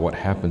about what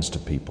happens to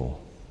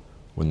people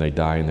when they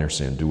die in their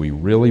sin. Do we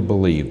really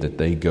believe that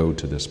they go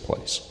to this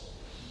place?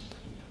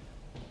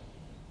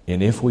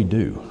 And if we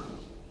do,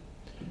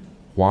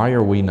 why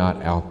are we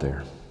not out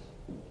there?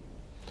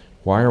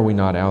 Why are we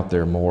not out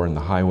there more in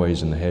the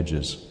highways and the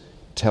hedges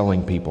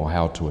telling people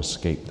how to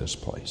escape this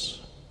place?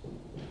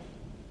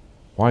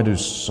 Why do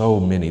so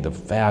many, the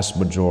vast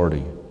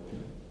majority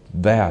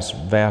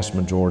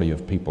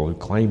of people who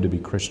claim to be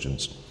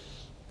Christians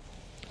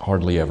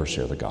hardly ever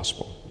share the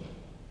gospel?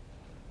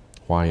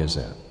 Why is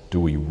that? Do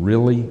we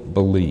really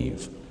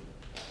believe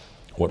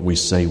what we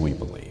say we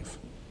believe?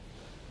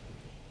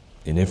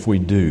 And if we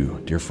do,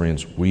 dear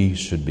friends, we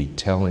should be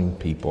telling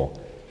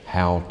people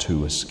how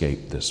to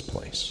escape this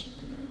place.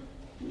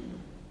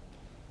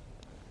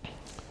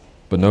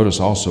 But notice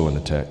also in the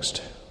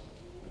text,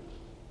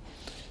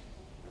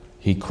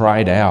 he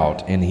cried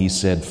out and he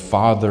said,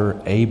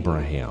 Father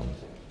Abraham.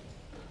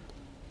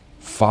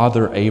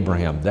 Father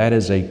Abraham. That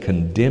is a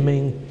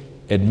condemning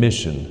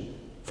admission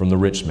from the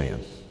rich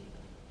man.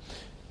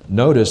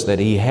 Notice that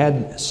he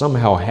had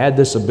somehow had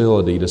this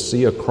ability to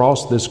see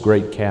across this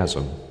great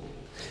chasm.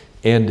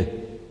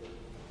 And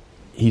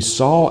he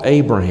saw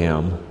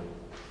Abraham,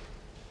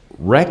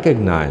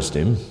 recognized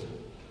him,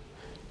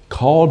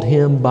 called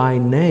him by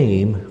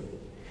name,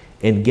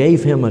 and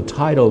gave him a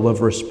title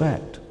of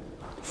respect.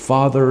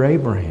 Father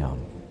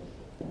Abraham.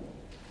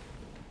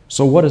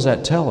 So what does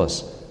that tell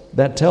us?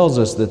 That tells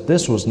us that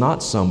this was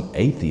not some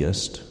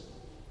atheist.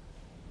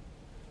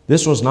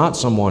 This was not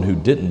someone who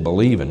didn't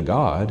believe in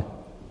God.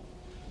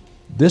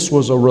 This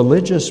was a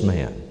religious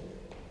man.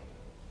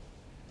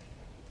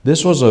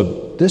 This was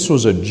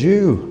a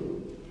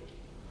Jew.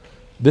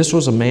 This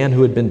was a man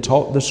who had been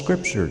taught the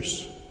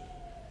Scriptures.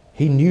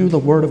 He knew the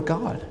Word of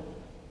God.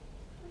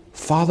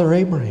 Father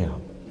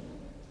Abraham.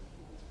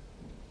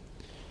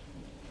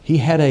 He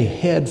had a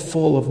head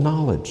full of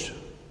knowledge.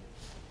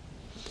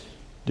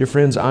 Dear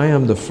friends, I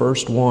am the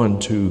first one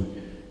to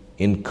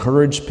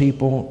encourage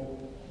people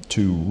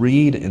to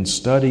read and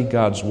study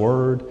God's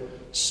Word,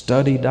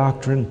 study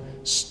doctrine,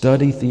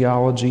 study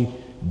theology,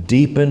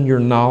 deepen your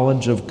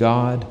knowledge of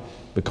God,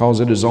 because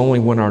it is only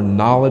when our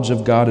knowledge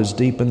of God is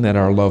deepened that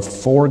our love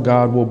for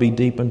God will be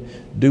deepened.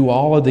 Do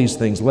all of these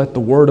things. Let the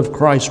Word of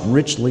Christ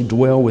richly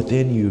dwell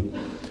within you.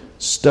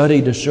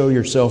 Study to show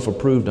yourself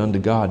approved unto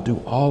God. Do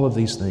all of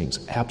these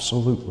things.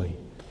 Absolutely.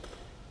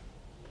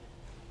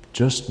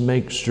 Just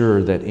make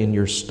sure that in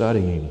your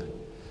studying,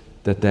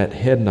 that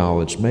head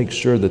knowledge, make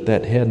sure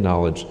that head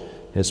knowledge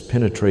has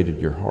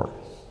penetrated your heart.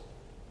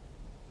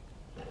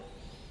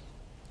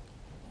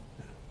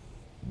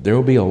 There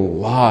will be a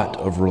lot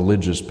of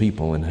religious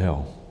people in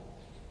hell.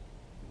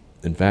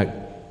 In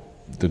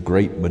fact, the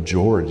great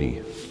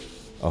majority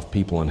of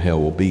people in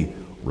hell will be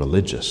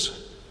religious.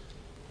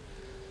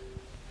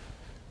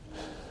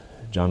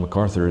 John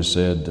MacArthur has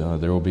said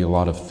there will be a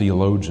lot of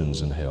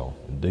theologians in hell.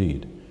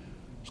 Indeed.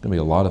 There's going to be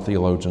a lot of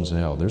theologians in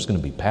hell. There's going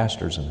to be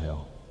pastors in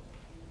hell.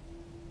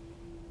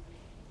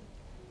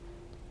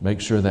 Make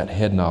sure that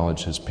head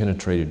knowledge has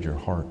penetrated your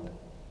heart.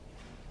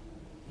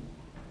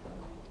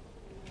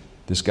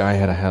 This guy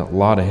had a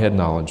lot of head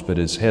knowledge, but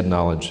his head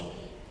knowledge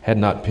had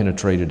not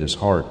penetrated his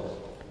heart.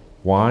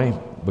 Why?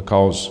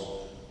 Because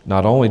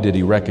not only did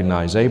he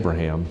recognize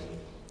Abraham,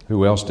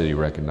 who else did he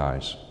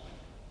recognize?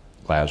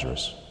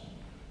 Lazarus.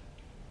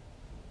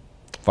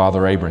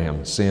 Father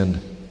Abraham, send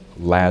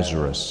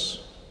Lazarus.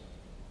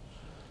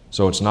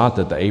 So it's not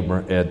that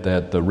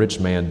the rich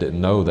man didn't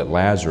know that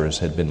Lazarus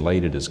had been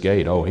laid at his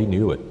gate. Oh, he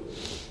knew it.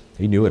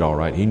 He knew it all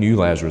right. He knew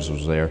Lazarus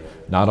was there.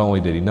 Not only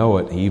did he know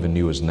it, he even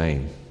knew his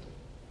name.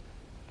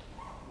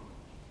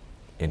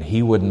 And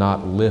he would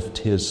not lift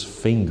his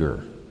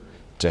finger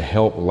to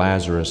help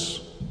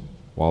Lazarus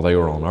while they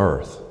were on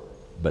earth.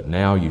 But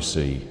now you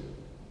see,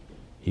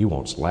 he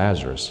wants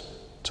Lazarus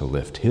to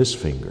lift his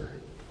finger,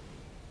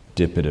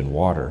 dip it in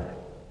water,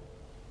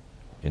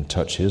 and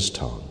touch his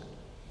tongue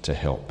to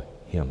help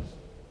him.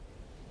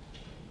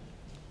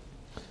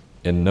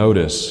 And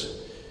notice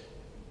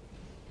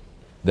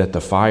that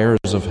the fires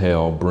of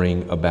hell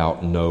bring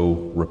about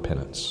no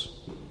repentance.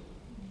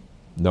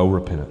 No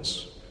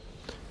repentance.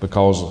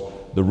 Because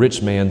the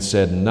rich man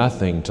said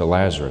nothing to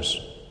Lazarus,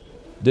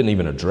 didn't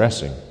even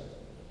address him.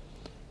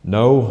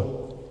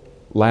 No,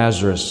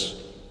 Lazarus,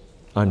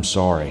 I'm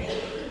sorry.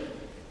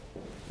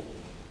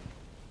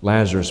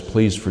 Lazarus,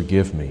 please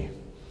forgive me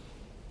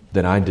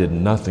that I did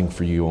nothing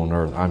for you on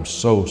earth. I'm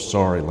so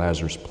sorry,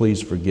 Lazarus.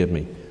 Please forgive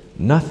me.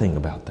 Nothing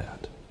about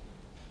that.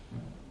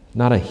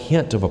 Not a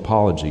hint of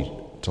apology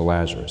to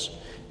Lazarus.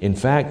 In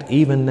fact,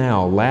 even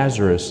now,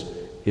 Lazarus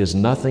is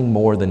nothing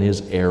more than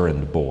his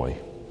errand boy.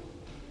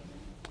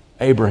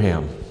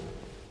 Abraham,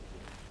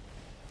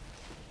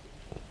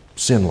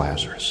 send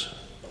Lazarus.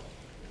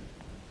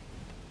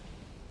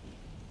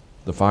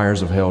 The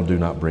fires of hell do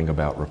not bring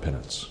about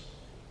repentance.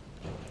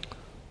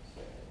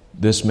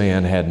 This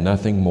man had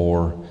nothing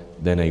more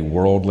than a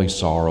worldly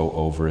sorrow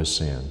over his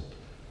sin.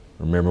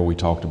 Remember, we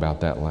talked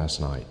about that last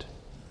night.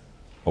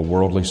 A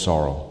worldly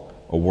sorrow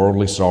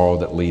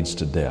that leads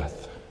to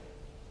death.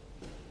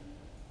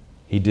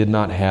 He did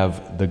not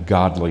have the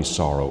godly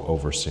sorrow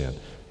over sin,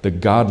 the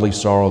godly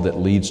sorrow that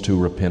leads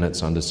to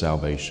repentance unto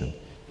salvation.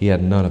 He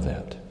had none of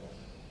that.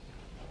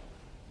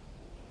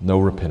 No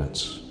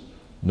repentance,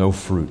 no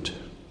fruit,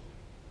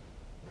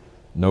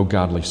 no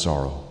godly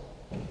sorrow.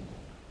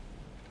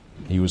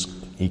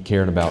 He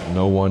cared about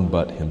no one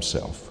but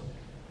himself.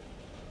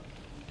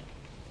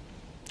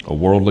 A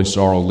worldly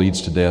sorrow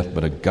leads to death,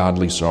 but a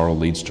godly sorrow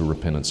leads to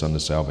repentance unto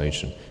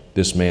salvation.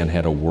 This man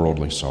had a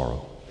worldly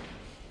sorrow.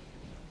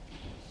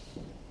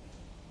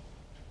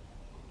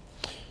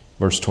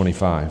 Verse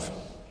 25.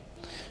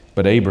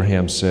 But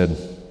Abraham said,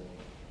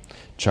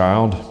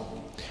 Child,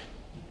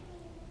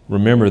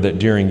 remember that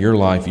during your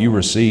life you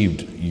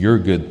received your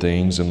good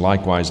things, and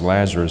likewise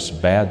Lazarus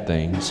bad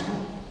things.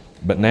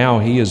 But now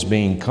he is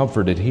being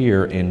comforted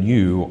here, and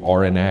you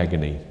are in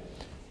agony.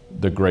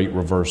 The great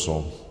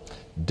reversal.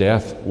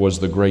 Death was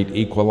the great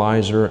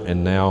equalizer,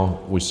 and now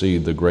we see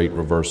the great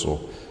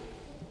reversal.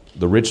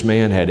 The rich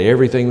man had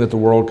everything that the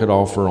world could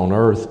offer on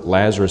earth.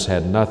 Lazarus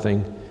had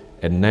nothing,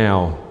 and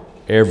now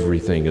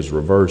everything is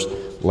reversed.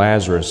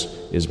 Lazarus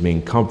is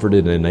being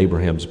comforted in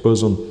Abraham's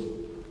bosom,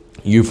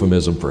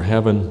 euphemism for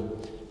heaven,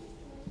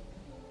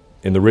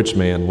 and the rich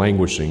man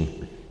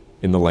languishing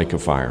in the lake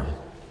of fire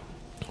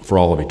for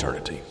all of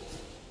eternity.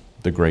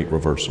 The great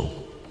reversal.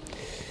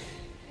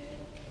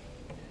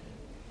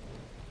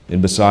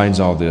 And besides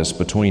all this,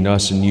 between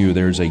us and you,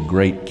 there's a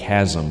great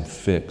chasm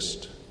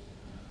fixed,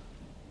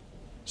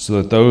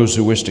 so that those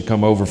who wish to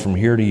come over from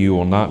here to you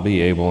will not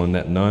be able, and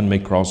that none may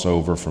cross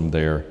over from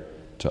there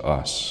to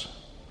us.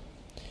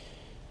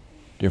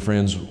 Dear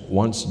friends,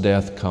 once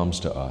death comes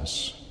to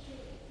us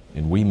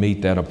and we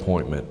meet that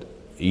appointment,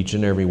 each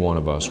and every one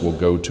of us will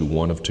go to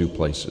one of two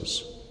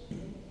places,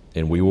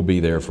 and we will be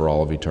there for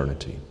all of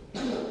eternity.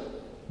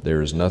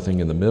 There is nothing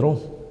in the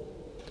middle.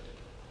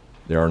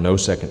 There are no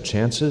second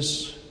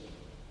chances.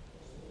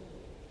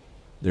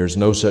 There's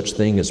no such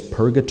thing as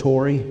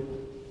purgatory.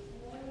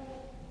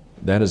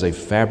 That is a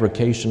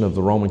fabrication of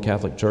the Roman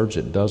Catholic Church.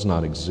 It does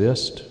not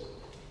exist.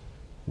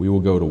 We will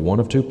go to one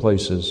of two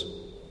places,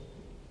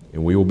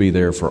 and we will be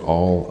there for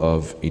all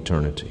of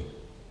eternity.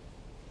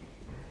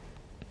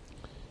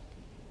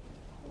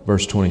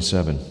 Verse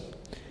 27.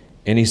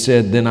 And he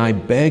said, Then I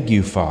beg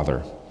you,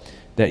 Father,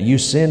 that you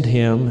send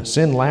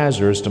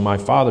Lazarus to my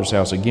father's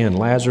house. Again,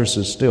 Lazarus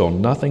is still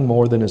nothing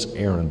more than his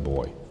errand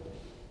boy.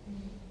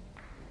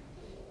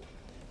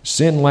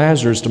 Send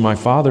Lazarus to my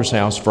father's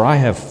house, for I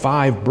have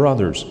 5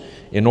 brothers,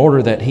 in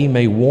order that he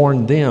may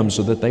warn them,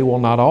 so that they will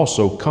not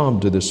also come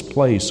to this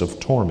place of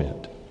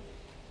torment.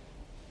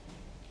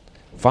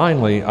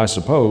 Finally, I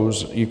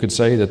suppose you could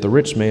say that the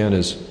rich man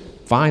is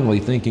finally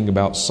thinking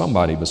about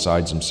somebody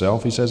besides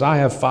himself. He says, I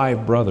have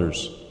 5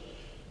 brothers.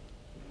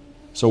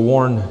 So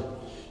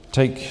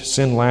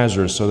send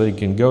Lazarus so that he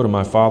can go to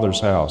my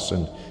father's house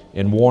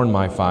and warn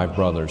my 5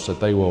 brothers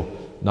that they will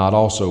not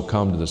also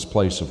come to this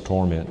place of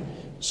torment.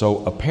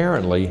 So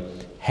apparently,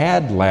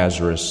 had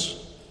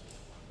Lazarus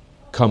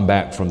come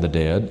back from the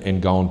dead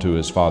and gone to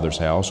his father's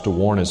house to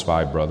warn his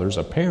 5 brothers,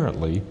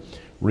 apparently,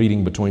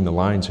 reading between the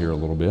lines here a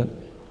little bit,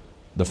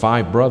 the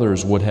 5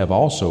 brothers would have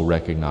also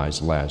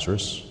recognized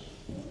Lazarus.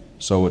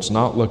 So it's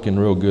not looking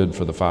real good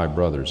for the 5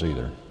 brothers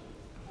either.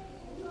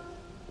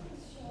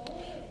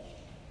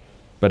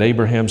 But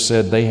Abraham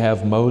said, they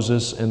have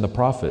Moses and the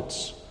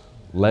prophets.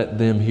 Let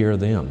them hear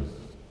them.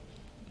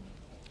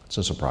 It's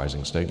a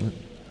surprising statement.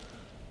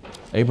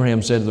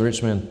 Abraham said to the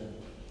rich man,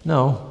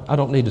 no, I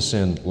don't need to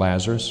send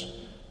Lazarus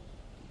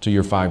to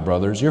your 5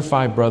 brothers. Your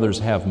 5 brothers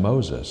have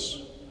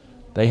Moses.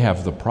 They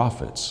have the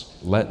prophets.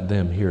 Let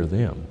them hear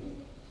them.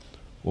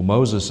 Well,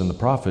 Moses and the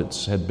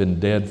prophets had been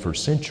dead for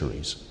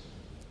centuries.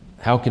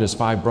 How could his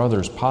 5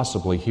 brothers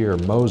possibly hear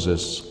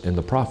Moses and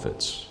the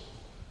prophets?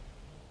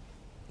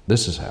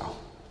 This is how.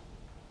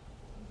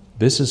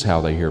 This is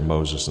how they hear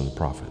Moses and the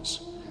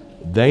prophets.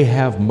 They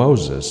have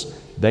Moses.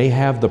 They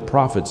have the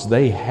prophets.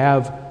 They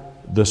have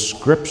the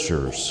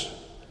scriptures.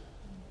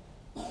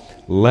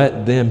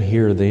 Let them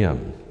hear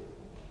them.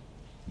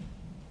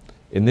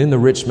 And then the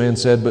rich man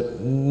said, but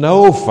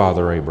no,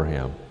 Father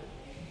Abraham,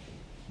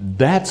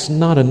 that's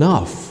not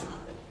enough.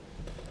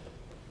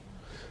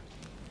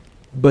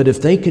 But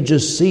if they could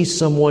just see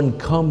someone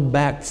come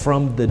back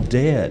from the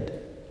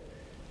dead,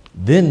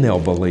 then they'll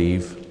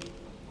believe,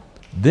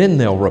 then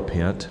they'll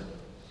repent.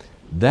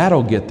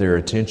 That'll get their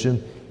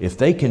attention. If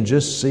they can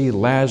just see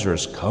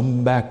Lazarus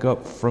come back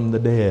up from the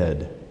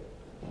dead,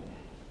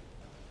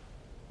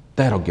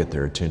 that'll get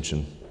their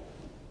attention,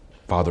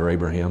 Father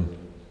Abraham.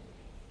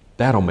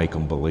 That'll make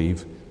them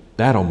believe.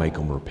 That'll make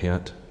them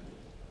repent.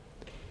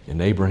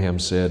 And Abraham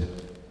said,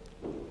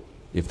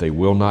 if they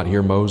will not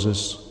hear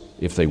Moses,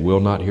 if they will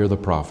not hear the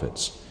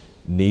prophets,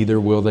 neither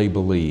will they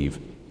believe,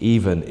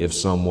 even if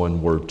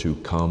someone were to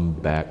come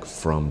back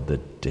from the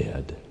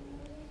dead.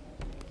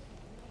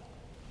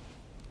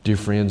 Dear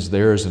friends,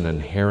 there is an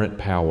inherent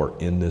power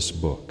in this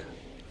book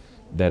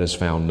that is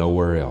found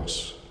nowhere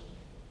else.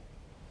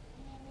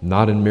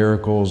 Not in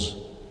miracles,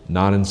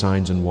 not in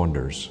signs and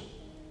wonders.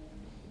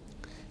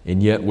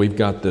 And yet we've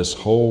got this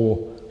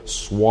whole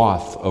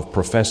swath of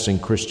professing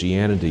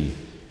Christianity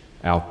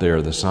out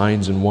there, the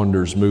signs and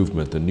wonders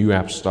movement, the New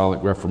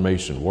Apostolic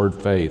Reformation, Word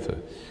Faith,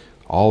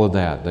 all of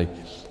that.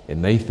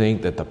 They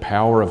think that the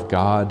power of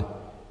God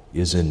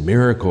is in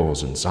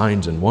miracles and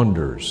signs and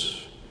wonders.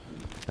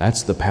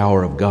 That's the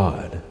power of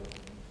God.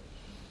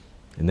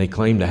 And they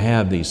claim to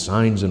have these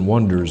signs and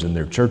wonders in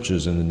their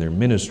churches and in their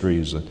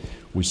ministries.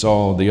 We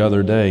saw the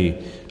other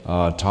day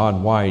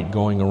Todd White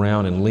going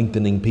around and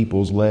lengthening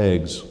people's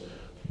legs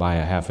by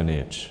a half an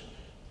inch.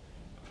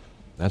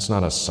 That's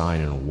not a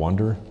sign and a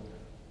wonder.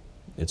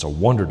 It's a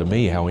wonder to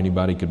me how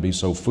anybody could be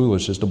so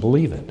foolish as to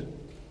believe it.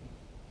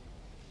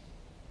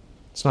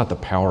 It's not the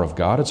power of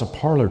God, it's a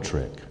parlor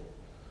trick.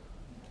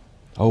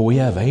 Oh, we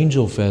have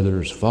angel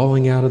feathers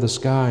falling out of the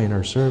sky in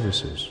our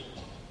services.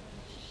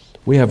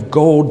 We have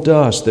gold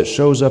dust that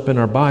shows up in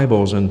our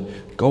Bibles and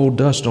gold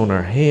dust on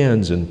our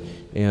hands. And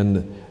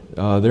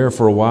there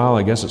for a while,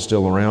 I guess it's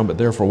still around, but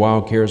there for a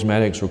while,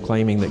 charismatics were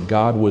claiming that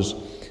God was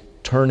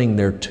turning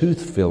their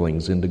tooth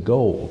fillings into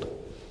gold.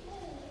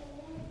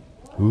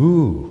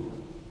 Ooh,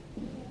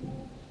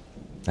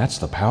 that's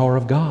the power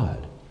of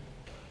God.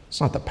 It's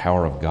not the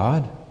power of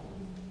God.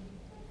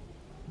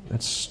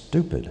 That's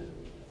stupid.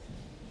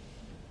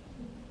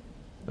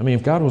 I mean,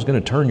 if God was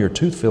going to turn your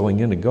tooth filling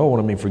into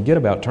gold, forget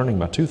about turning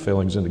my tooth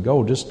fillings into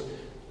gold. Just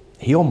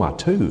heal my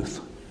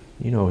tooth.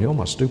 Heal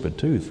my stupid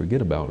tooth.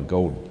 Forget about a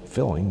gold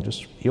filling.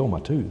 Just heal my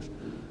tooth.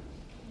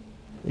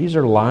 These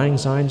are lying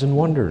signs and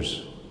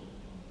wonders.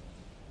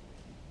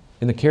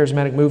 And the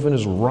charismatic movement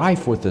is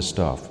rife with this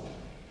stuff.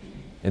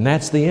 And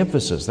that's the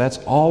emphasis. That's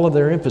all of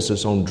their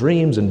emphasis on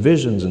dreams and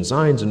visions and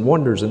signs and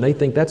wonders. And they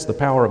think that's the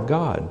power of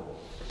God.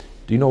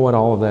 Do you know what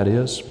all of that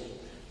is?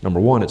 Number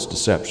one, it's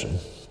deception.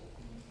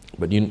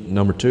 But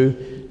number two,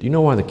 do you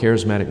know why the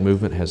charismatic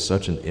movement has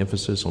such an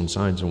emphasis on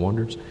signs and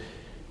wonders?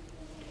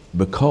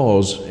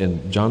 Because,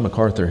 and John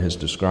MacArthur has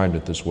described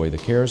it this way, the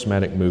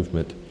charismatic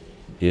movement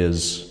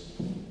is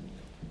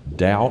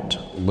doubt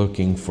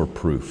looking for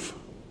proof.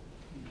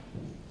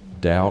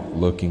 Doubt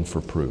looking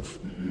for proof.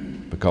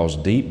 Because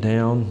deep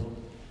down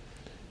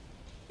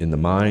in the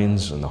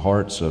minds and the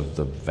hearts of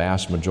the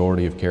vast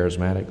majority of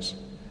charismatics,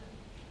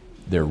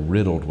 they're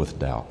riddled with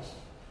doubt.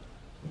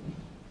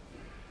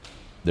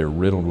 They're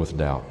riddled with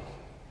doubt.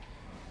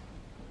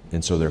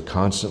 And so they're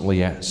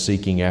constantly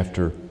seeking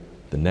after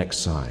the next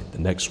sign, the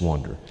next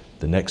wonder,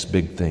 the next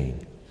big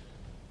thing.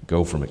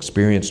 Go from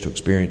experience to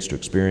experience to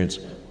experience,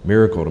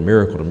 miracle to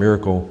miracle to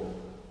miracle,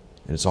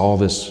 and it's all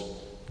this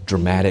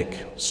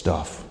dramatic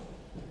stuff.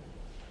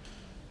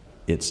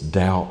 It's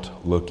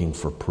doubt looking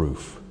for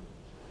proof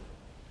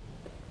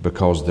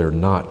because they're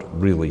not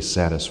really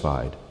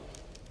satisfied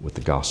with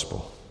the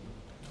gospel.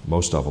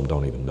 Most of them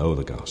don't even know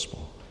the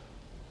gospel.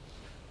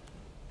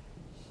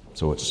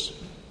 So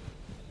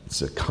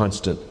it's a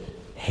constant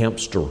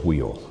hamster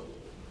wheel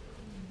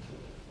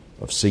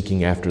of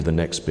seeking after the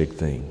next big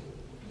thing.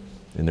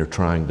 And they're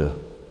trying to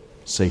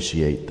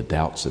satiate the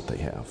doubts that they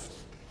have.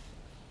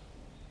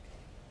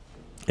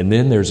 And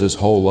then there's this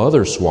whole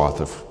other swath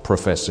of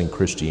professing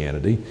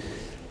Christianity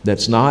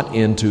that's not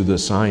into the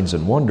signs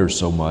and wonders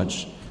so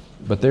much,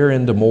 but they're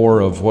into more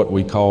of what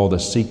we call the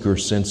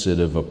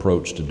seeker-sensitive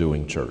approach to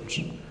doing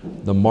church,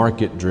 the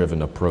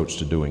market-driven approach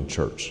to doing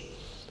church.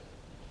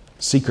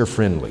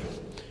 Seeker-friendly.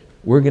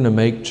 We're going to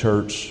make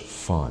church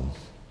fun.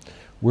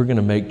 We're going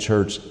to make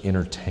church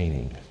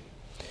entertaining.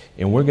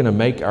 And we're going to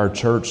make our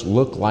church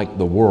look like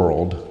the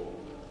world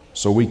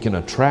so we can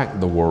attract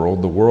the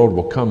world. The world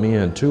will come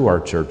in to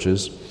our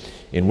churches,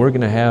 and we're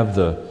going to have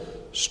the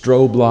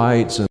strobe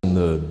lights and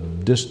the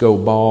disco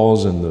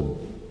balls and the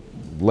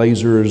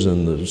lasers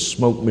and the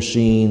smoke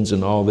machines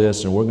and all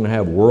this, and we're going to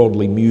have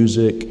worldly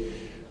music.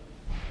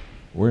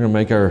 We're going to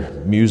make our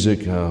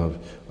music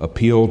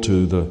appeal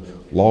to the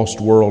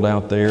lost world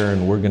out there,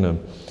 and we're going to,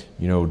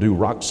 do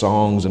rock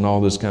songs and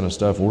all this kind of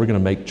stuff. We're going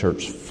to make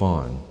church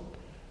fun.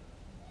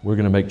 We're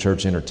going to make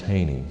church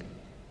entertaining.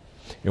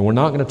 And we're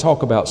not going to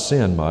talk about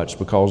sin much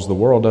because the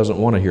world doesn't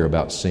want to hear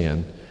about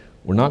sin.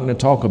 We're not going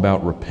to talk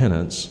about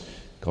repentance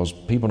because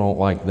people don't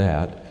like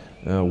that.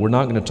 We're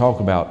not going to talk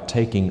about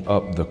taking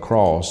up the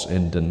cross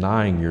and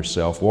denying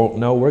yourself. Well,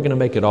 no, we're going to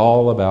make it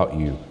all about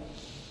you.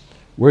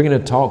 We're going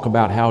to talk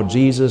about how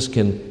Jesus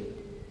can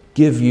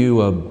give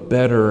you a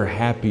better,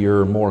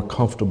 happier, more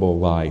comfortable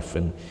life,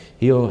 and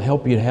He'll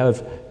help you to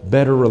have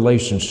better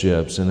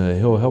relationships, and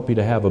He'll help you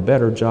to have a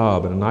better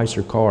job and a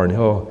nicer car, and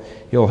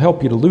He'll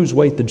help you to lose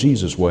weight the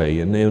Jesus way,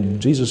 and then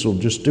Jesus will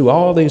just do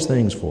all these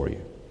things for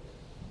you.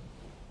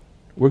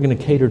 We're going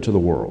to cater to the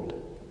world.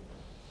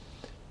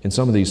 And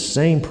some of these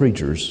same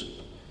preachers,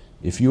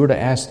 if you were to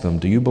ask them,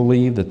 do you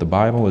believe that the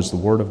Bible is the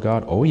Word of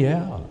God? Oh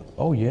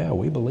yeah,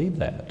 we believe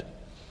that.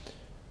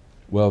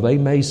 Well, they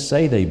may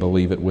say they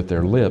believe it with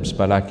their lips,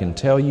 but I can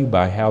tell you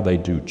by how they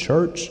do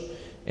church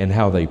and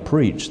how they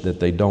preach that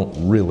they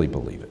don't really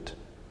believe it.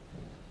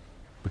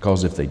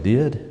 Because if they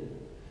did,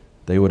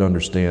 they would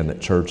understand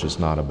that church is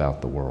not about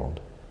the world.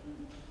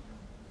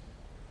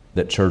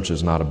 That church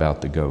is not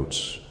about the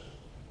goats.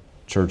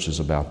 Church is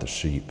about the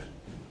sheep,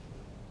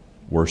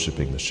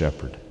 worshiping the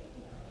shepherd.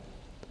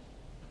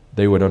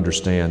 They would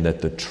understand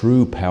that the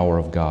true power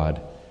of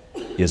God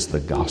is the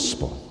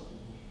gospel.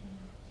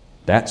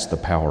 That's the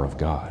power of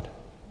God.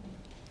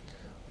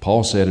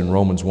 Paul said in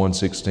Romans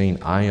 1:16,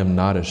 I am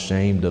not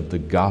ashamed of the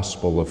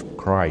gospel of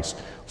Christ,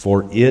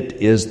 for it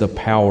is the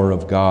power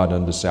of God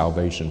unto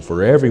salvation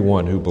for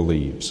everyone who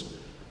believes,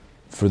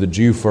 for the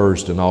Jew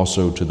first and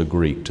also to the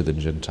Greek, to the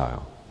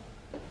Gentile.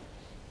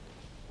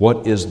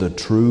 What is the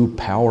true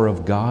power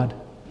of God?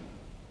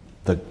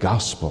 The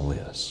gospel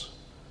is.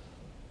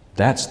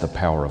 That's the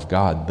power of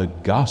God, the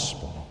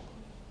gospel.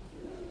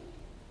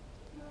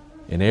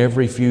 And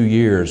every few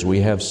years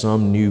we have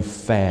some new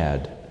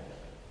fad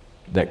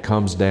that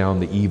comes down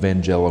the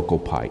evangelical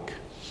pike.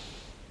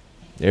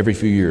 Every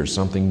few years,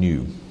 something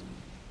new.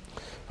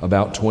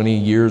 About 20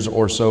 years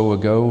or so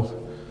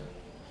ago,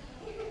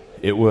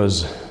 it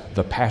was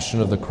The Passion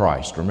of the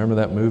Christ. Remember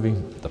that movie?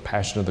 The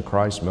Passion of the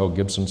Christ, Mel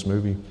Gibson's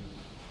movie?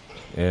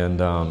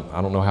 And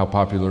I don't know how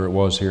popular it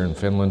was here in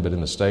Finland, but in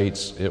the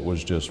States, it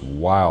was just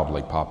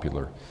wildly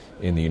popular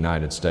in the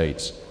United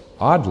States.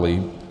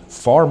 Oddly,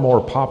 far more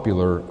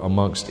popular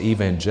amongst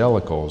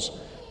evangelicals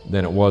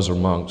than it was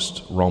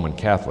amongst Roman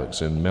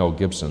Catholics. And Mel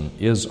Gibson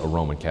is a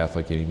Roman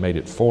Catholic, and he made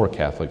it for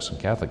Catholics, and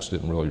Catholics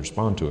didn't really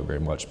respond to it very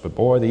much. But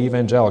boy, the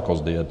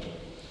evangelicals did.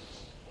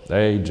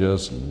 They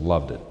just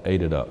loved it,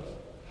 ate it up.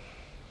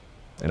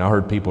 And I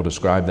heard people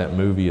describe that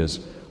movie as,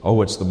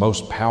 oh, it's the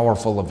most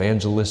powerful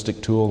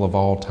evangelistic tool of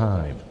all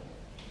time.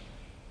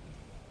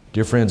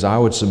 Dear friends, I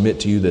would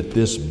submit to you that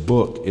this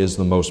book is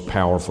the most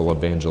powerful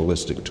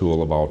evangelistic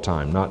tool of all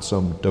time, not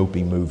some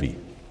dopey movie.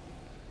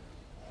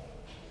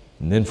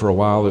 And then for a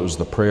while it was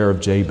the prayer of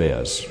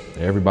Jabez.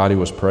 Everybody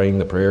was praying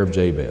the prayer of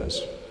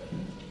Jabez.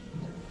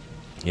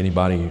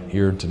 Anybody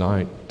here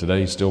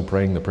today still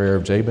praying the prayer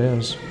of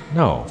Jabez?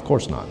 No, of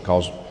course not,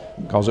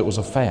 because it was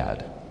a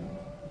fad.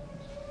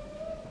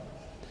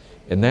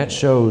 And that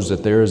shows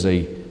that there is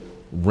a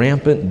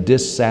rampant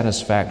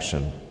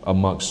dissatisfaction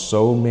amongst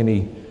so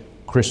many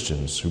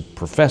Christians who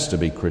profess to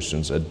be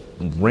Christians, a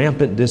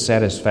rampant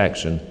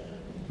dissatisfaction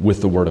with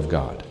the Word of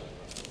God.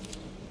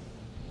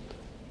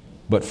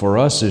 But for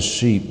us as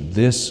sheep,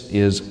 this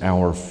is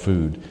our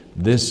food.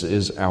 This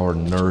is our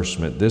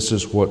nourishment. This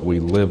is what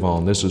we live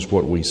on. This is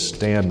what we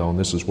stand on.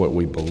 This is what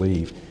we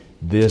believe.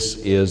 This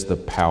is the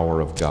power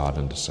of God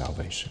unto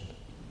salvation.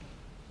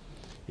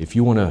 If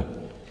you want to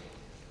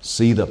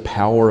see the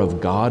power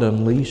of God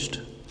unleashed,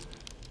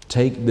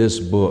 take this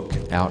book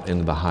out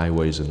into the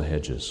highways and the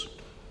hedges.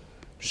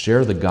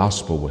 Share the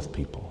gospel with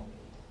people.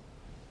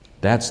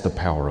 That's the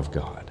power of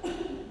God.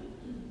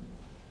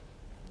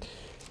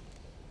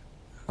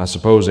 I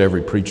suppose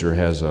every preacher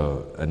has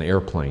an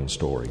airplane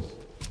story.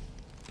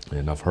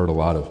 And I've heard a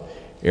lot of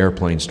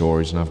airplane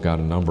stories, and I've got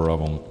a number of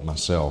them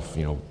myself,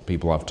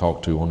 people I've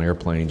talked to on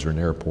airplanes or in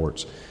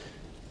airports.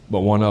 But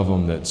one of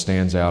them that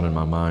stands out in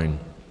my mind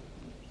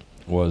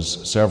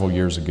was several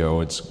years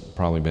ago. It's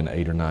probably been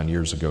 8 or 9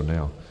 years ago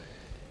now.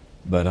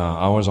 But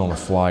I was on a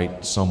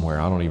flight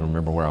somewhere. I don't even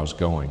remember where I was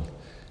going.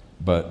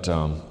 But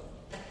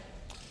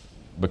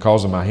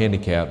because of my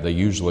handicap, they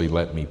usually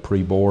let me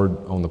pre-board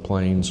on the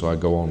plane, so I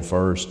go on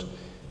first,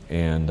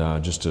 and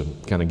just to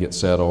kind of get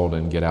settled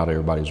and get out of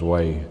everybody's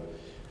way.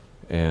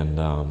 And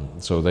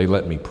so they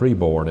let me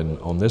pre-board, and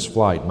on this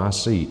flight, my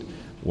seat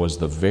was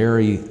the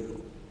very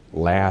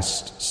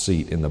last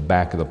seat in the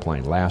back of the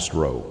plane, last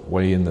row,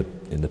 way in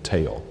the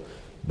tail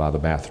by the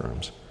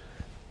bathrooms.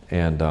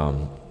 And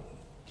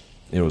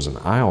it was an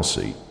aisle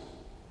seat.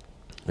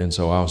 And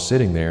so I was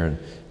sitting there, and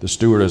the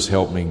stewardess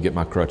helped me get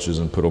my crutches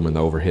and put them in the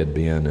overhead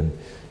bin and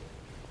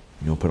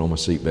put on my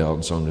seatbelt.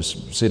 And so I'm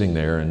just sitting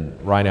there, and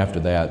right after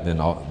that, then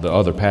the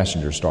other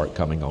passengers start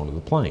coming onto the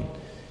plane.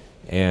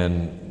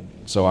 And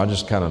so I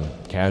just kind of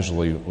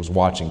casually was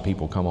watching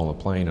people come on the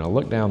plane, and I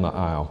look down the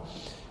aisle,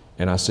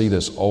 and I see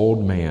this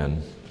old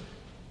man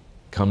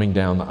coming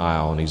down the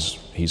aisle, and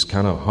he's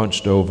kind of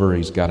hunched over.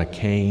 He's got a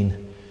cane,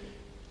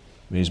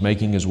 and he's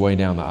making his way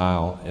down the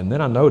aisle. And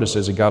then I noticed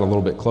as he got a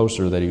little bit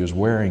closer that he was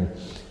wearing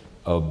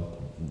a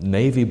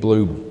navy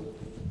blue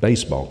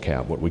baseball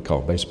cap, what we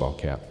call baseball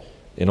cap.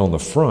 And on the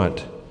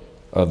front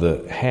of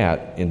the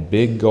hat, in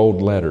big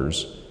gold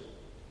letters,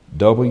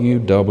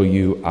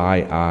 WWII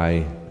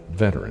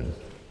veteran,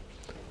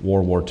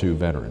 World War II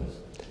veteran.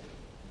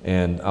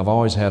 And I've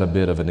always had a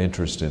bit of an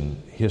interest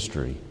in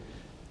history.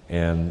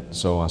 And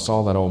so I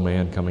saw that old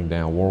man coming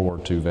down, World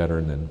War II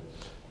veteran,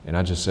 and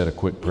I just said a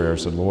quick prayer. I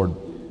said, Lord,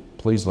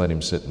 please let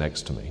him sit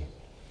next to me.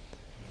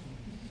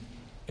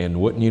 And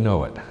wouldn't you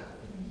know it,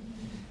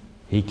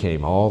 he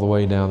came all the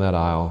way down that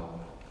aisle.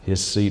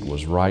 His seat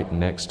was right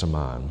next to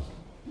mine.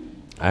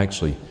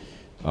 Actually,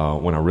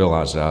 when I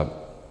realized that, I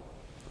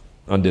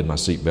undid my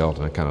seatbelt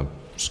and I kind of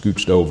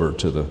scooched over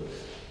to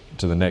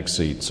the next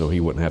seat so he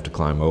wouldn't have to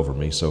climb over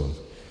me. So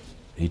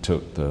he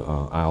took the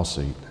aisle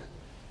seat,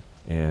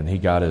 and he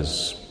got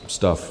his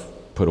stuff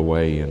put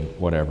away and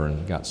whatever,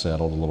 and got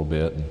settled a little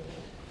bit.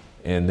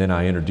 And then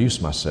I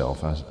introduced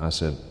myself. I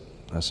said,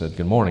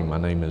 good morning, my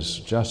name is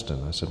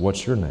Justin. I said,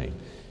 what's your name?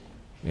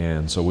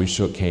 And so we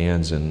shook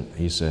hands, and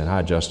he said,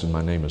 hi, Justin,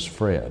 my name is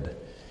Fred.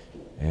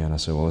 And I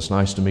said, well, it's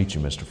nice to meet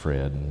you, Mr.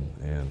 Fred.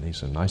 And he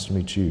said, nice to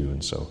meet you.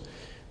 And so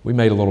we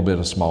made a little bit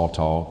of small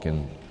talk,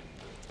 and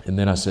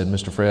then I said,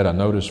 Mr. Fred, I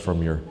noticed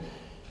from your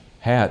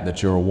hat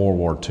that you're a World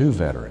War II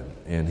veteran.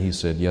 And he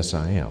said, yes,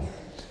 I am.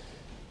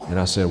 And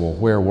I said, well,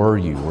 where were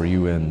you? Were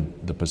you in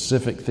the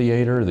Pacific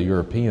Theater or the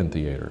European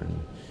Theater? And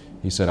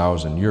he said, I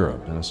was in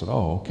Europe. And I said,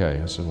 oh, okay.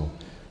 I said, well,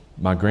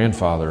 my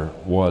grandfather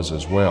was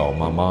as well.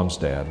 My mom's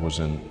dad was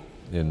in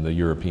the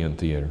European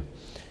Theater.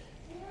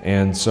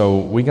 And so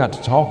we got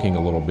to talking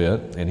a little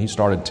bit, and he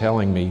started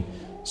telling me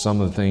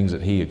some of the things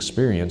that he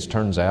experienced.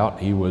 Turns out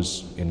he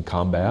was in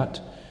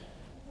combat,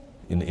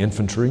 in the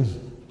infantry,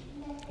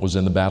 was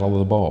in the Battle of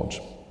the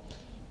Bulge.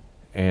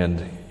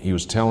 And he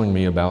was telling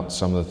me about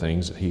some of the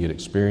things that he had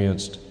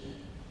experienced,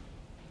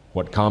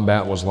 what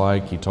combat was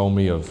like. He told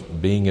me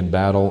of being in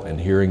battle and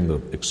hearing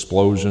the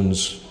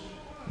explosions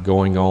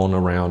going on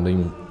around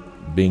him,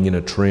 being in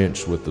a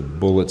trench with the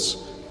bullets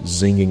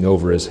zinging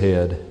over his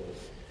head.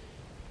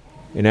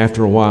 And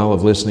after a while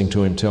of listening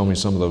to him tell me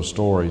some of those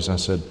stories, I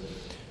said,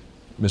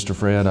 Mr.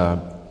 Fred,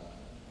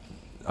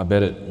 I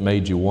bet it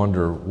made you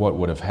wonder what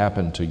would have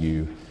happened to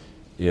you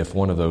if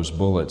one of those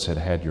bullets had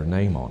had your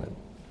name on it.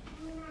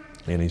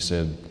 And he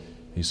said,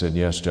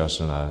 yes,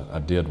 Justin, I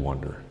did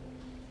wonder.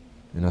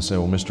 And I said,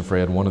 well, Mr.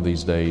 Fred, one of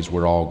these days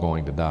we're all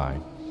going to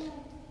die.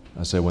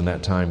 I said, when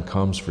that time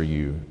comes for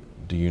you,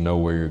 do you know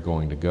where you're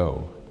going to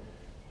go?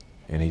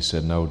 And he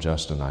said, no,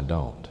 Justin, I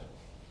don't.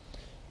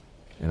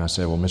 And I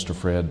said, well, Mr.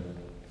 Fred,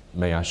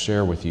 may I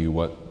share with you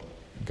what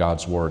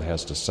God's Word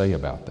has to say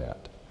about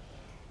that?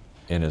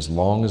 And as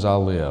long as I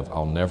live,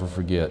 I'll never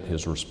forget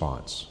his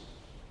response.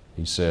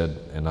 He said,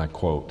 and I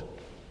quote,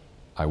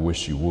 I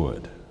wish you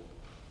would.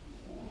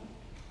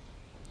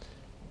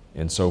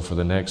 And so for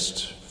the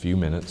next few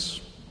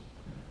minutes,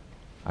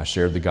 I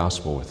shared the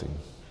gospel with him.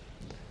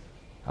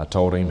 I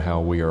told him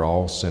how we are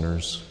all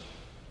sinners.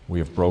 We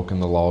have broken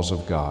the laws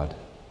of God.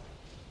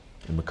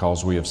 And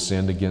because we have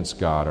sinned against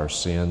God, our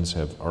sins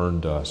have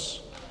earned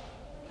us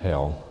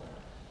hell.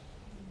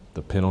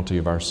 The penalty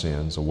of our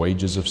sins, the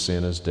wages of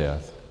sin is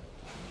death.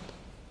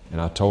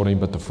 And I told him,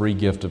 but the free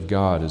gift of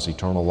God is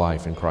eternal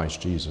life in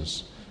Christ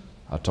Jesus.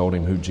 I told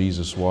him who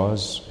Jesus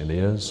was and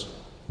is,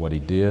 what he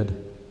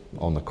did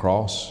on the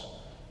cross,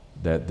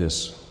 that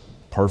this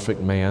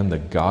perfect man, the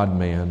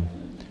God-man,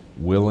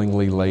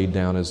 willingly laid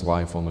down his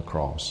life on the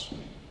cross.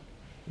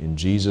 And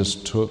Jesus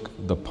took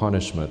the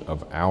punishment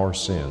of our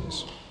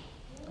sins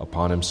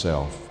upon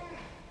himself,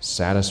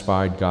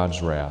 satisfied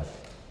God's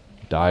wrath,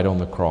 died on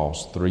the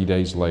cross, 3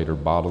 days later,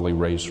 bodily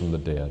raised from the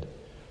dead,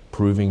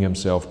 proving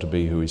himself to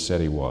be who he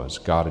said he was,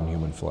 God in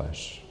human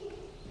flesh.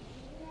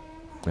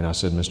 And I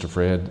said, Mr.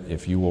 Fred,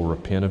 if you will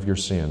repent of your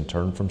sin,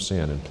 turn from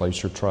sin, and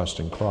place your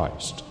trust in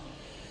Christ,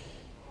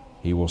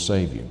 he will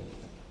save you.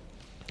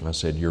 I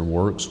said, your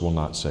works will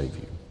not save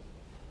you.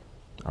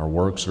 Our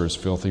works are as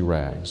filthy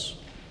rags.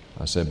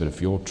 I said, but if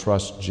you'll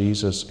trust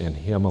Jesus and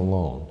him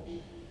alone,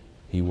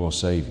 he will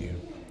save you.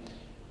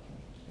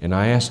 And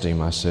I asked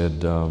him, I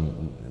said,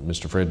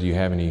 Mr. Fred, do you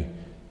have any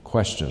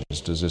questions?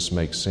 Does this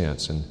make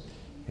sense? And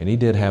he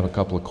did have a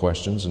couple of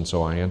questions, and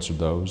so I answered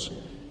those.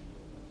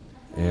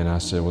 And I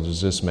said, well,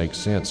 does this make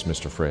sense,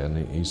 Mr. Fred?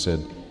 And he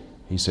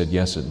said,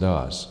 yes, it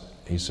does.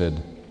 He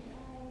said,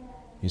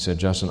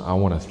 Justin, I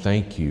want to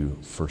thank you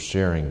for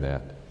sharing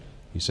that.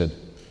 He said,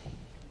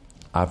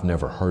 I've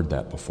never heard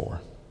that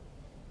before.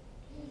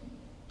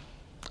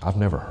 I've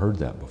never heard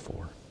that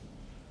before.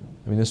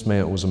 I mean, this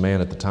man was a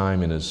man at the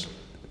time in his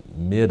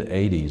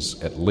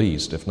mid-80s at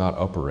least, if not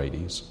upper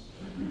 80s,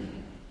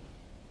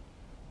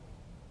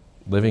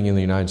 living in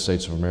the United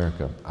States of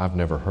America. I've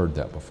never heard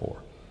that before.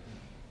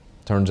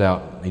 Turns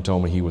out, he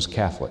told me he was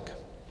Catholic.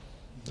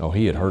 Oh,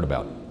 he had heard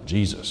about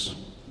Jesus,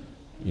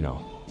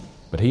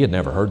 but he had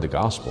never heard the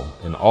gospel.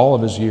 In all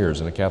of his years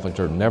in the Catholic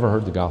Church, never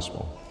heard the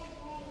gospel.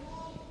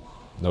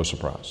 No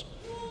surprise.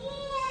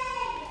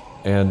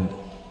 And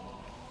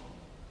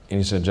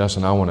he said,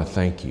 Justin, I want to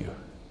thank you.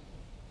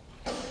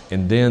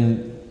 And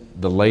then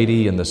the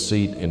lady in the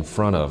seat in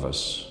front of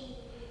us,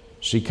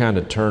 she kind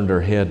of turned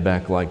her head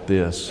back like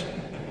this,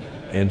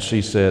 and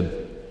she said,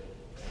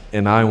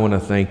 and I want to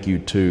thank you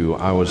too.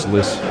 I was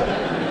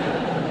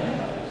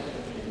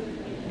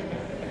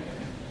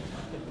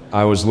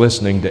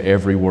listening to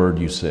every word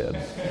you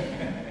said.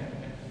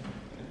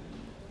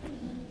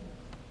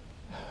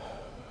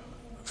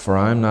 For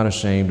I am not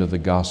ashamed of the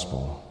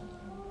gospel,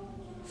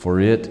 for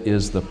it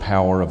is the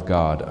power of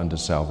God unto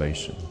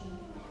salvation,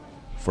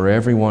 for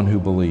everyone who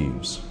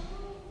believes,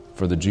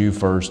 for the Jew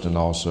first and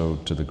also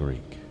to the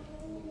Greek.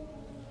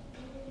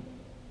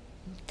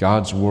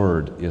 God's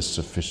word is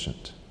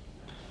sufficient.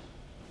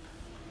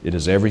 It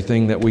is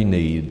everything that we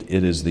need.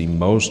 It is the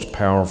most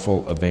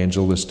powerful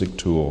evangelistic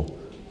tool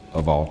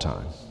of all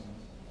time.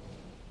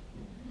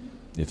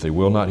 If they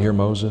will not hear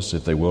Moses,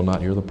 if they will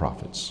not hear the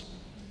prophets,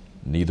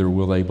 neither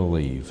will they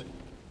believe,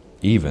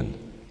 even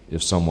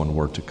if someone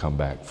were to come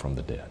back from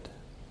the dead.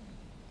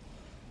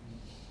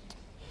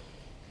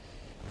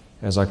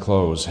 As I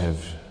close,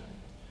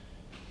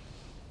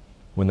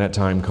 when that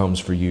time comes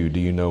for you, do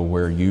you know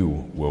where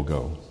you will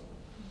go?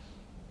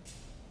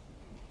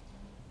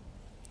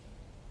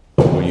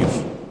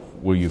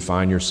 Will you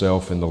find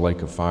yourself in the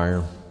lake of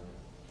fire?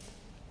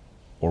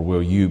 Or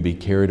will you be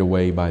carried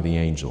away by the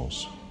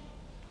angels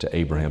to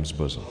Abraham's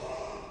bosom?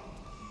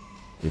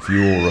 If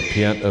you will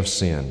repent of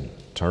sin,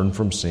 turn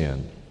from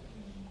sin,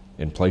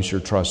 and place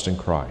your trust in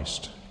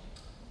Christ,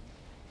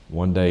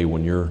 one day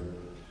when your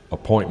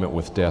appointment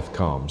with death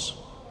comes,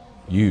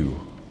 you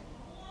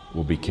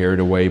will be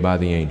carried away by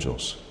the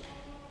angels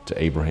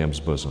to Abraham's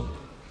bosom,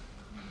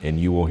 and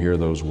you will hear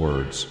those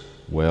words,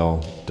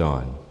 "Well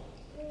done,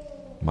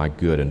 my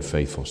good and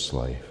faithful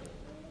slave.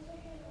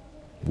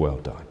 Well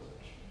done."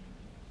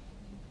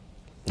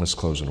 Let's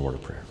close in a word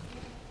of prayer.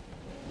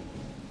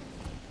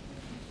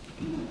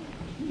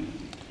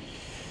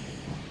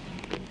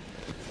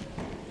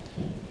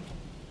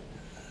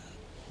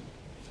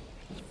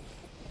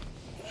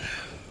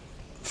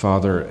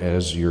 Father,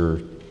 as your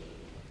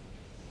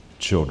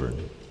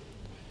children,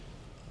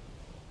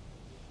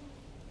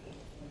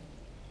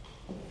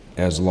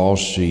 as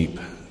lost sheep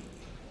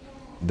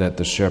that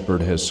the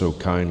shepherd has so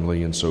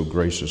kindly and so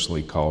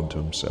graciously called to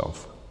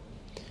himself,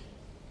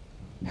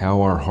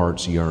 how our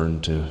hearts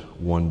yearn to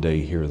one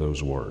day hear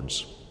those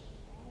words.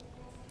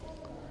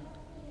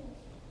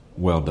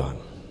 Well done.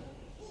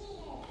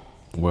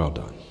 Well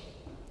done.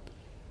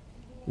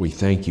 We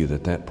thank you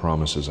that that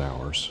promise is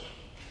ours.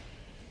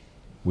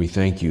 We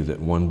thank you that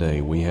one day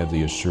we have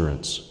the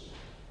assurance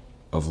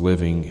of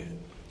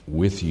living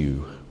with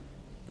you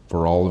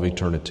for all of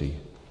eternity,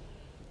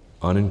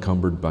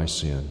 unencumbered by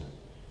sin,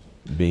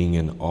 being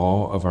in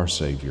awe of our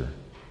Savior,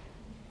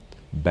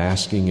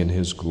 basking in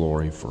His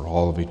glory for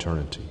all of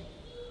eternity,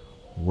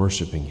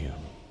 worshiping Him.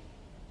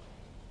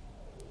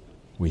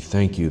 We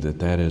thank you that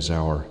that is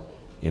our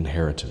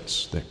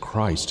inheritance, that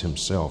Christ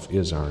Himself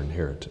is our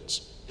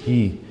inheritance.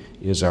 He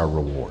is our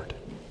reward.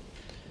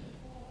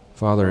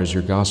 Father, as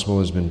your gospel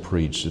has been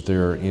preached, if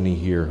there are any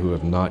here who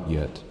have not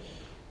yet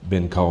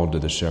been called to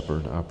the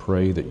shepherd, I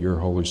pray that your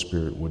Holy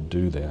Spirit would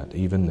do that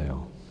even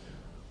now,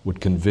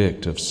 would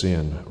convict of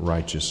sin,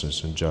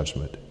 righteousness, and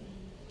judgment,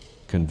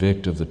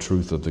 convict of the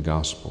truth of the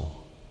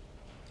gospel,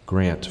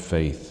 grant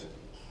faith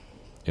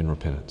in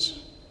repentance,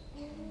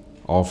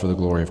 all for the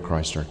glory of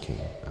Christ our King.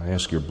 I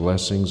ask your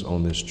blessings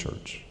on this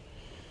church.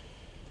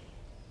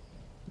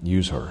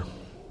 Use her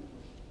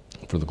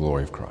for the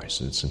glory of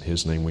Christ. It's in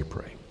His name we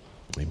pray.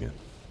 Amen.